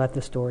we ever let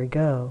the story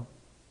go.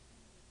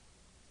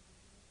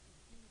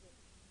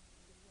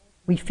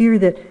 We fear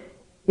that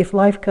if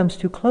life comes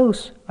too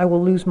close, I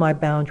will lose my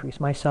boundaries,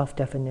 my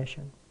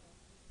self-definition.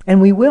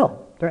 And we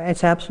will.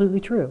 It's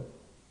absolutely true.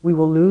 We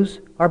will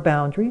lose our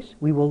boundaries.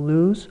 We will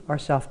lose our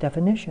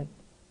self-definition.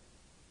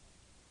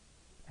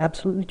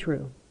 Absolutely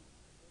true.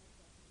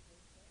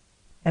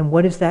 And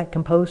what is that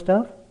composed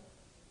of?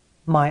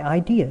 My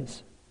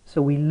ideas.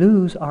 So we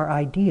lose our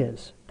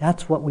ideas.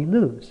 That's what we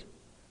lose.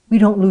 We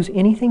don't lose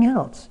anything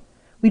else.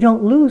 We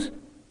don't lose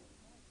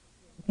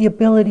the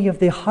ability of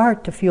the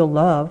heart to feel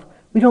love.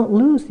 We don't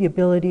lose the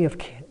ability of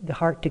the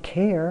heart to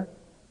care,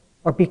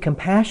 or be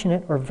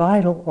compassionate, or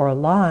vital, or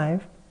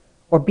alive,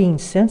 or being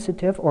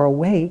sensitive, or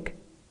awake.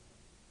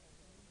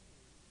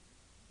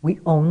 We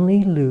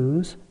only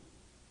lose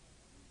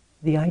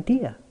the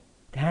idea.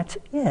 That's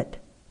it.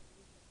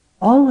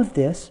 All of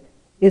this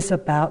is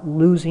about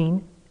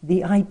losing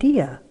the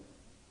idea.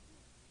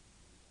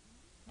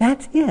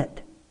 That's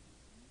it.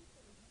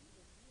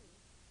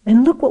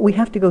 And look what we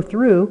have to go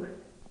through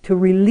to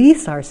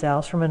release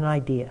ourselves from an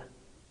idea.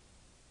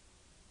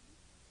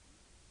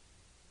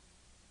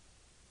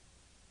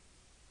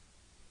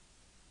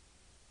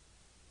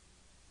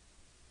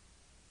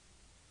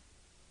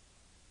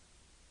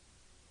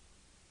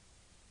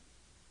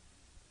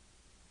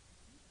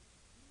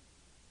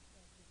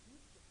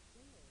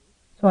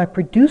 So I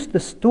produced the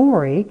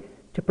story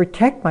to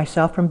protect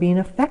myself from being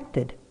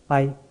affected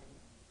by.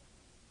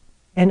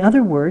 In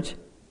other words,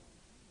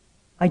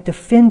 I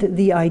defend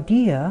the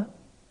idea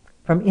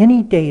from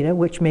any data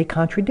which may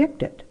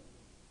contradict it.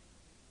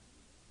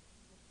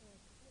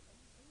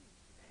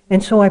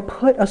 And so I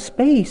put a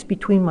space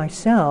between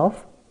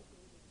myself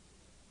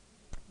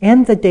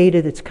and the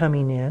data that's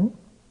coming in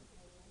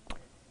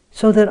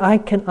so that I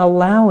can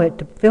allow it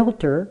to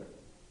filter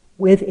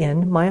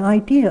within my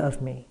idea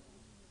of me.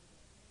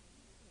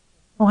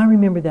 Oh, I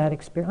remember that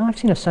experience. Oh, I've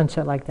seen a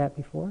sunset like that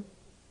before.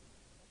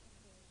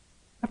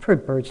 I've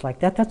heard birds like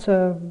that. That's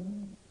a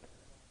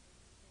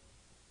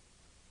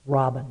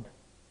robin.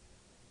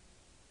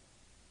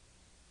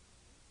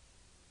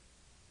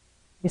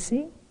 You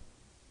see?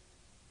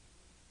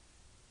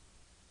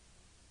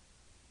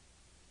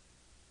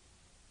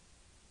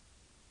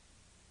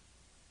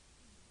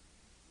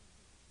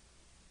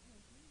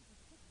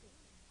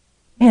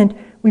 And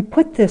we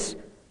put this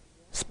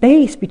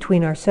space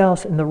between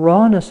ourselves and the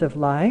rawness of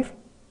life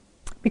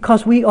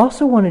because we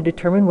also want to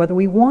determine whether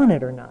we want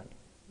it or not.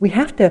 We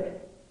have to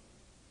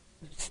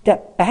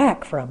step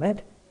back from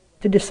it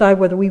to decide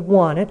whether we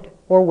want it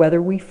or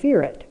whether we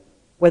fear it,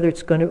 whether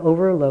it's going to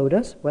overload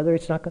us, whether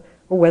it's not,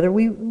 or whether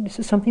this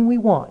is something we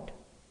want.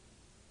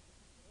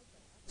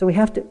 So we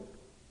have to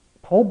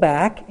pull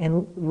back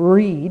and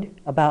read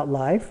about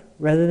life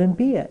rather than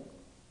be it.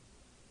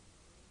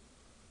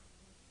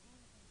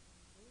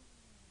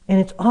 And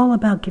it's all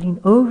about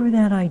getting over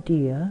that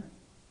idea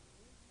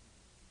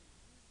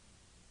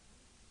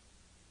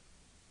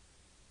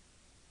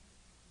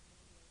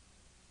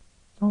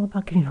It's all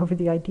about getting over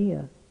the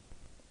idea.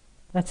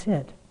 That's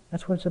it.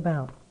 That's what it's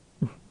about.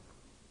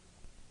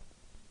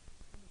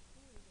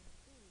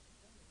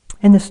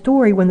 And the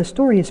story, when the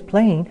story is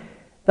playing,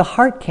 the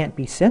heart can't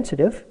be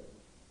sensitive.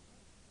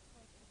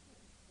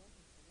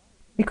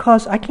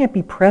 Because I can't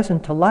be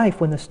present to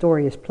life when the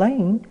story is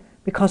playing,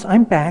 because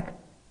I'm back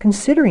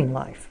considering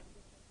life.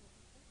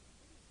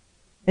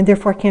 And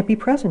therefore I can't be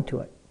present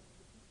to it.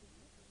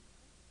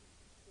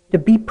 To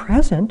be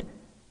present,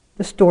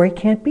 the story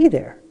can't be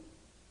there.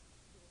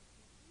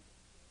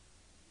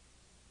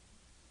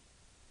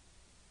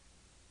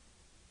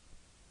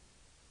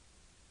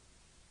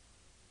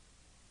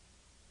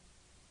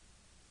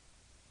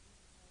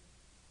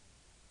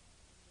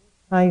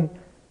 I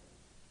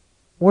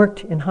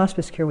worked in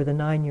hospice care with a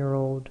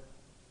 9-year-old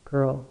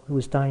girl who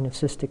was dying of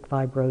cystic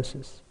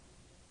fibrosis.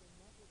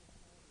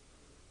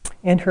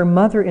 And her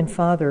mother and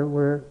father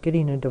were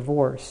getting a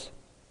divorce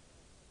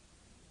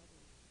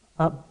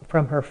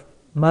from her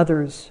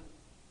mother's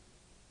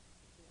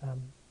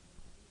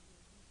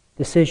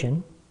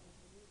decision.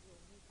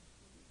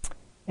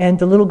 And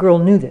the little girl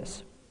knew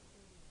this.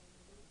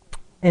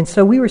 And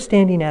so we were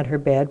standing at her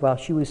bed while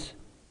she was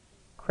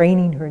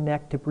craning her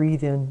neck to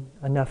breathe in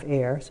enough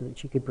air so that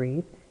she could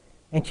breathe.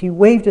 And she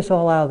waved us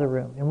all out of the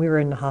room. And we were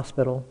in the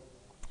hospital.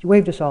 She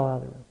waved us all out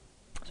of the room.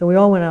 So we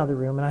all went out of the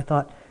room, and I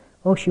thought,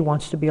 oh, she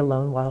wants to be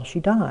alone while she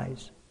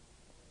dies.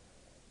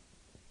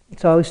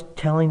 So I was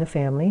telling the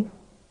family,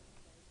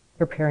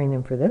 preparing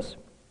them for this.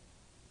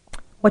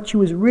 What she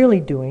was really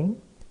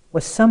doing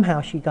was somehow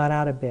she got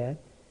out of bed.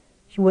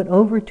 She went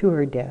over to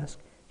her desk.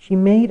 She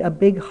made a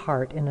big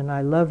heart and an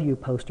I love you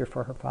poster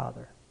for her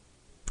father.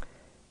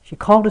 She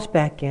called us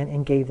back in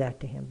and gave that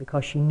to him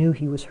because she knew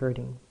he was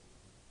hurting,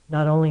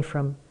 not only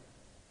from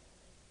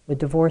the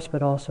divorce,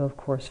 but also, of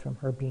course, from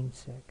her being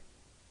sick.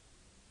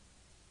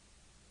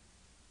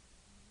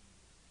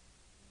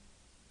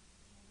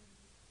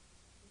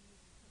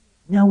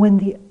 Now,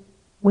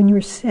 when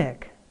you're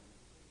sick,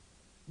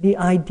 the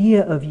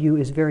idea of you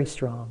is very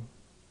strong.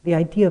 The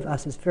idea of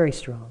us is very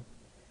strong.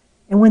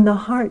 And when the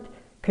heart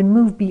can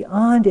move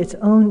beyond its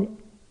own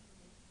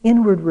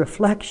inward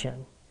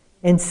reflection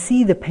and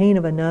see the pain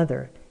of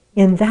another,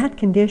 in that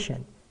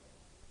condition,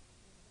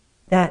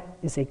 that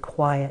is a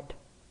quiet,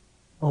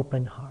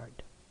 open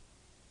heart.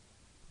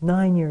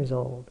 9 years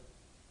old.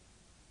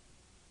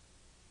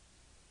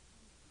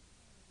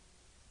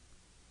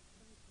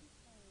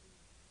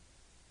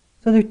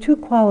 So there are two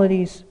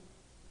qualities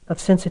of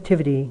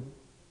sensitivity.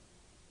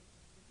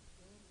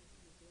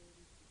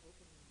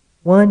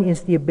 One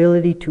is the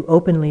ability to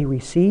openly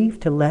receive,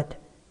 to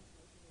let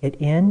it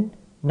in,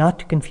 not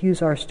to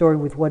confuse our story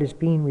with what is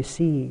being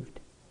received.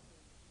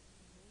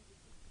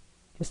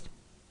 Just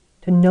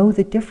to know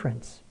the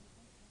difference.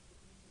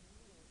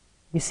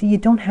 You see, you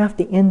don't have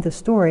to end the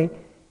story,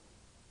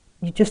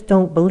 you just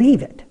don't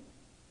believe it.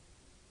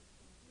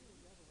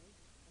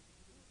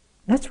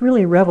 That's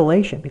really a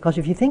revelation, because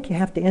if you think you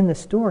have to end the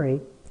story,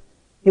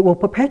 it will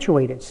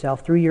perpetuate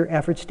itself through your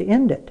efforts to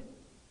end it.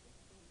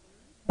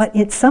 But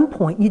at some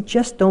point, you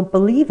just don't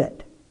believe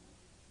it.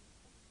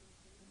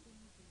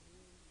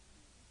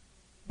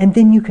 And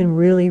then you can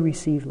really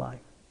receive life.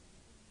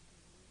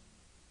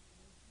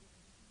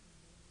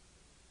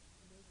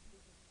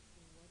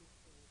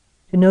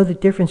 To know the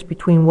difference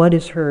between what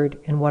is heard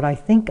and what I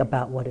think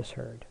about what is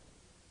heard.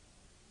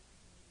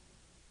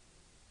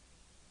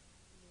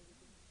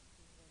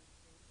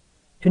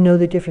 To know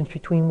the difference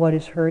between what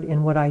is heard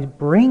and what I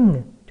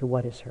bring to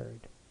what is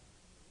heard.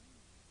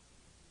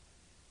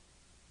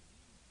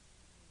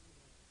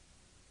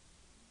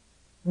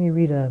 Let me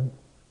read a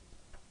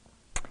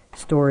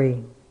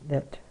story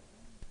that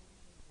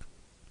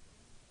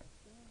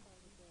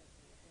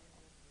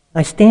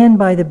I stand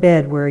by the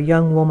bed where a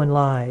young woman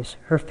lies,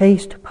 her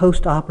face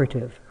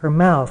post-operative, her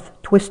mouth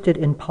twisted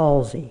in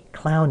palsy,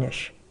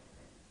 clownish.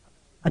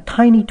 A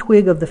tiny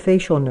twig of the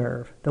facial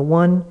nerve, the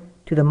one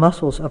to the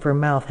muscles of her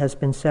mouth, has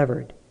been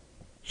severed.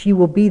 She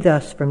will be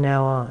thus from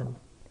now on.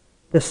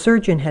 The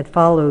surgeon had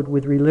followed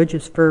with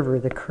religious fervor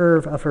the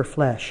curve of her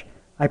flesh.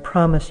 I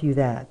promise you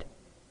that.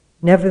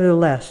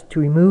 Nevertheless,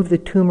 to remove the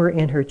tumor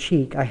in her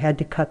cheek, I had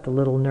to cut the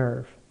little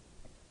nerve.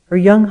 Her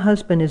young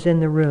husband is in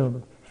the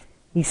room.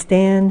 He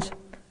stands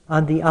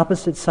on the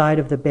opposite side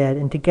of the bed,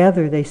 and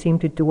together they seem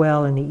to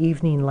dwell in the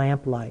evening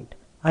lamplight,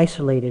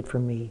 isolated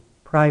from me,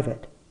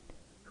 private.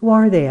 Who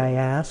are they, I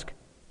ask,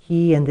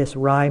 he and this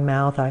wry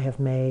mouth I have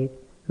made,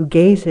 who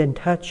gaze and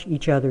touch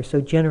each other so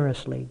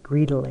generously,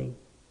 greedily?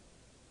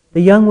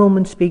 The young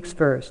woman speaks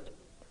first.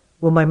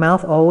 Will my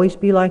mouth always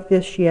be like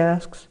this, she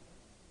asks.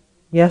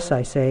 Yes,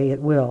 I say,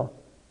 it will.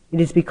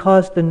 It is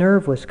because the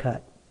nerve was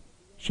cut.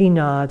 She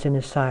nods and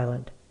is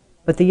silent.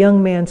 But the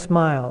young man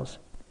smiles.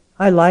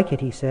 I like it,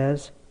 he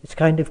says. It's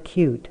kind of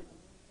cute.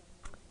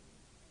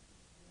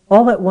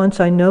 All at once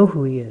I know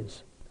who he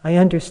is. I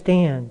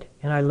understand,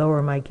 and I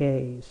lower my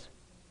gaze.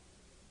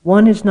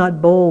 One is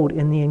not bold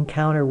in the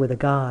encounter with a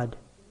god.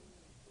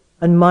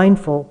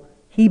 Unmindful,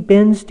 he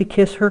bends to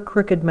kiss her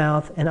crooked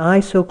mouth, and I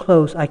so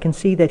close I can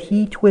see that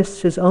he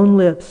twists his own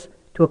lips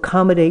to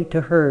accommodate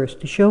to hers,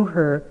 to show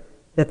her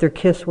that their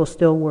kiss will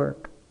still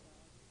work.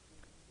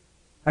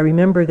 I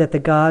remember that the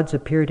gods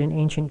appeared in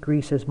ancient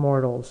Greece as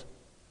mortals.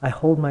 I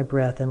hold my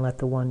breath and let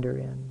the wonder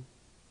in.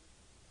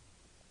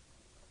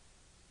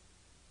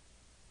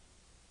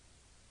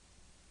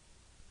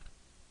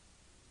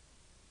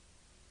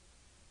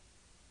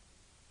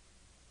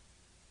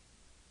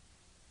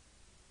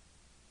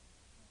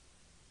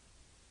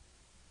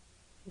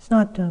 It's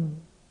not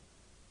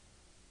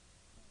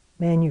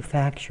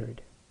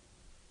manufactured.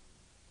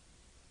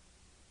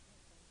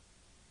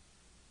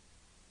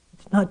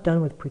 It's not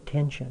done with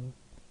pretension.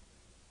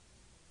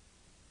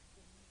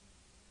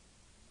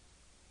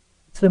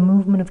 It's the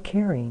movement of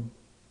caring.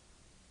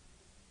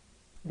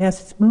 It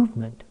has its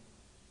movement.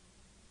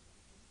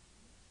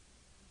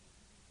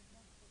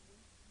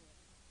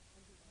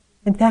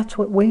 And that's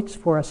what waits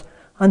for us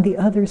on the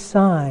other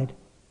side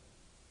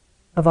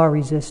of our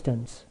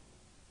resistance.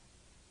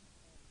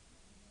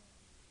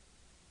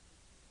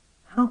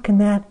 How can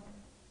that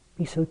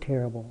be so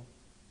terrible?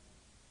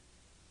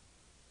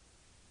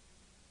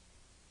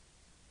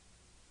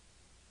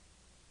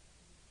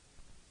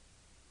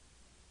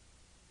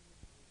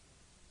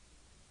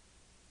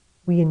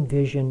 We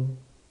envision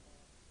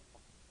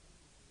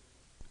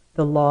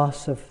the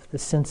loss of the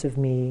sense of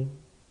me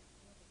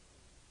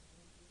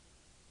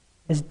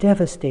as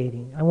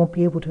devastating. I won't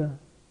be able to,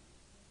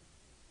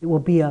 it will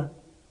be I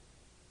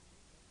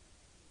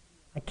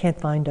can't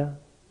find I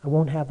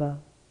won't have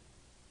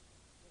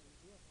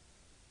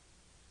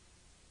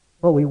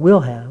what we will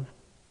have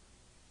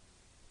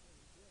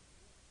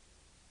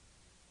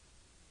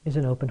is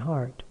an open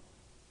heart.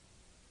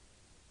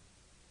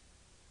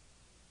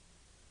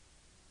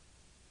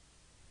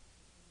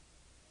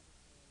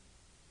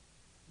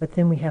 But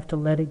then we have to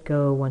let it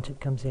go once it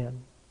comes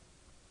in.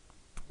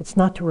 It's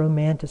not to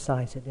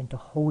romanticize it and to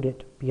hold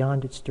it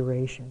beyond its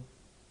duration.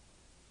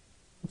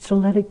 It's to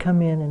let it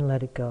come in and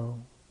let it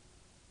go.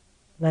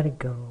 Let it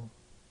go.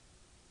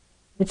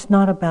 It's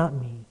not about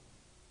me.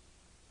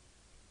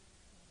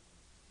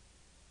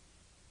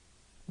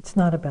 It's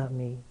not about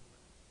me.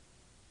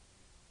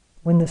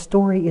 When the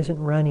story isn't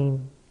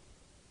running,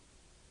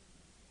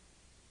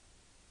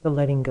 the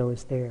letting go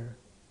is there.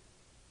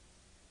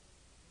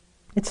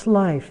 It's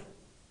life,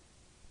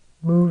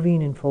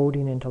 moving and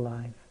folding into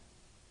life.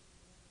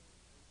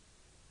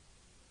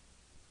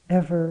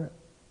 Ever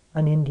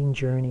unending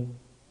journey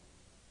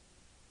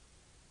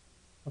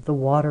of the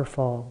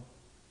waterfall.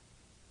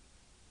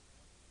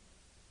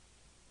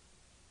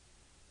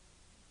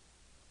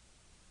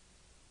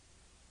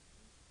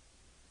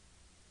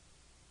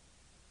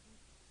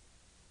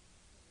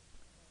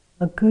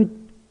 A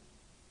good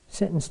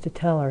sentence to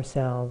tell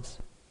ourselves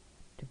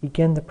to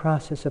begin the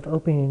process of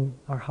opening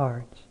our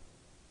hearts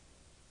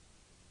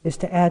is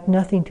to add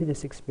nothing to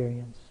this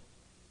experience.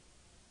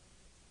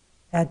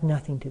 Add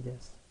nothing to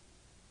this.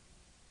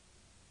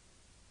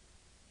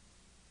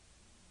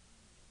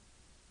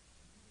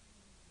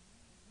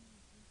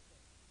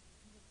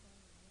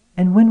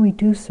 And when we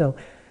do so,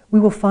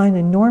 we will find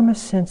an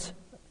enormous sense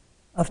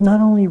of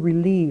not only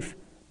relief,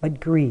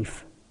 but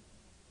grief.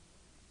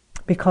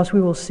 Because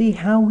we will see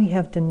how we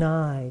have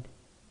denied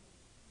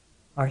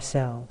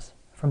ourselves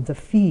from the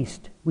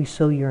feast we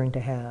so yearn to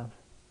have.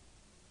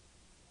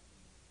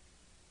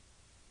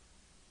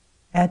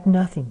 Add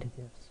nothing to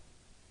this,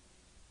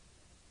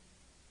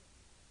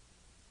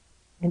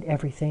 and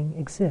everything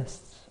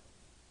exists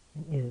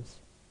and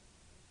is.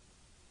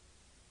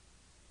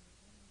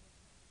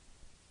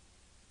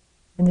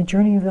 In the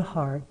journey of the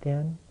heart,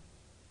 then,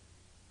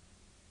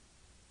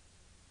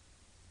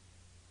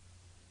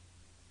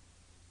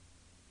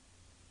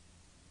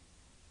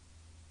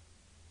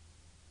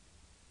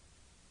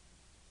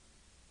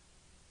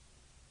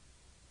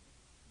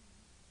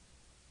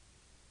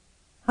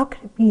 how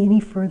could it be any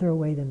further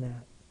away than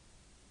that?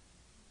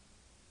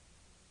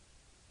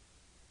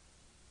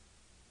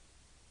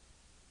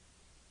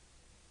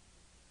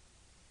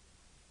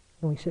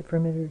 Can we sit for a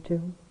minute or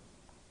two?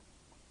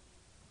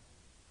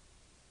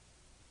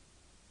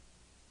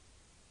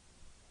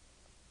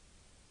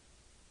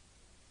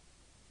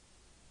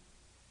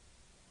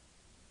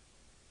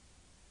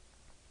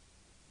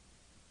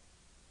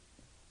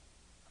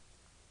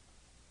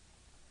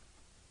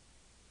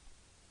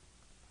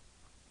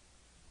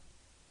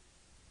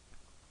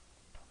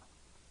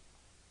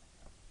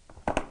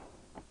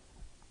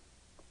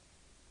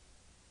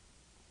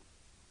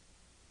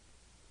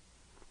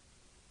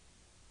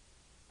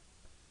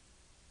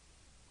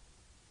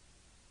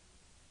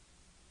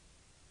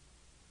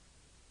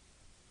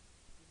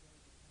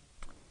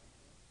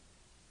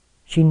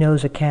 She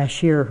knows a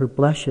cashier who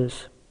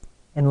blushes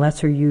and lets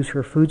her use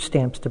her food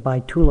stamps to buy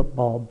tulip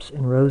bulbs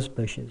and rose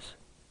bushes.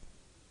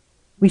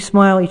 We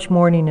smile each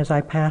morning as I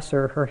pass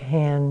her, her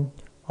hand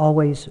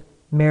always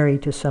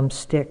married to some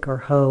stick or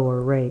hoe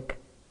or rake.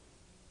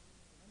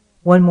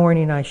 One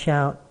morning I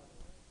shout,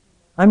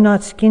 "I'm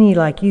not skinny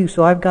like you,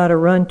 so I've got to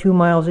run 2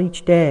 miles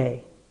each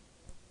day."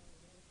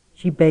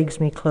 She begs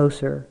me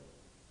closer,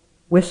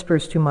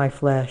 whispers to my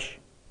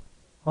flesh,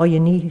 "All you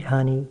need,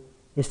 honey,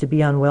 is to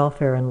be on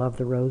welfare and love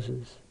the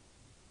roses."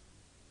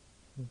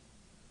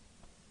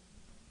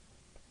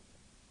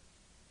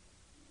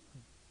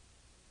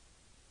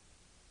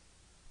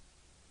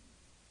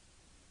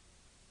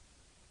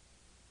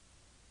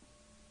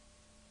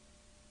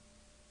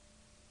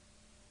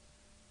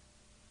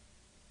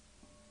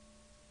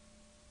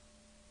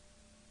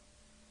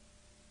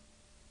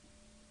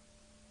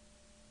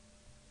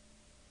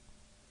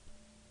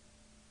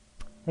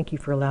 Thank you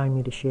for allowing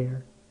me to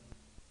share.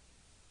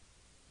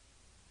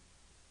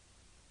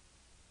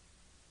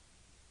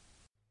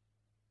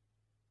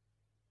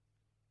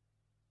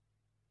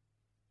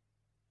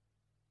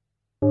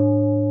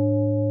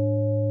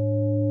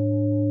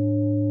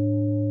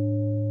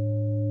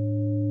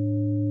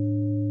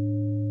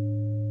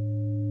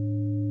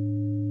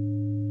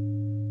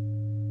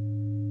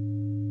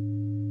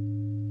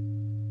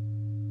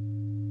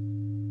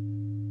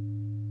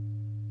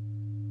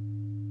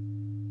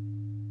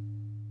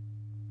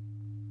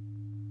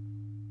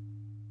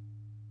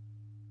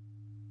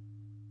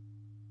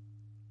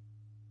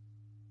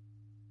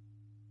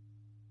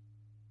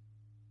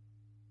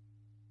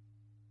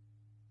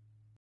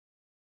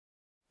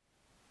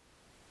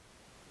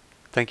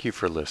 Thank you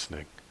for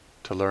listening.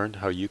 To learn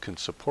how you can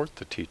support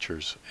the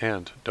teachers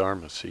and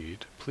Dharma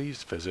Seed,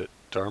 please visit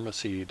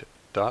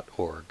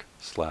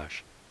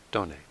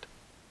dharmaseed.org/donate.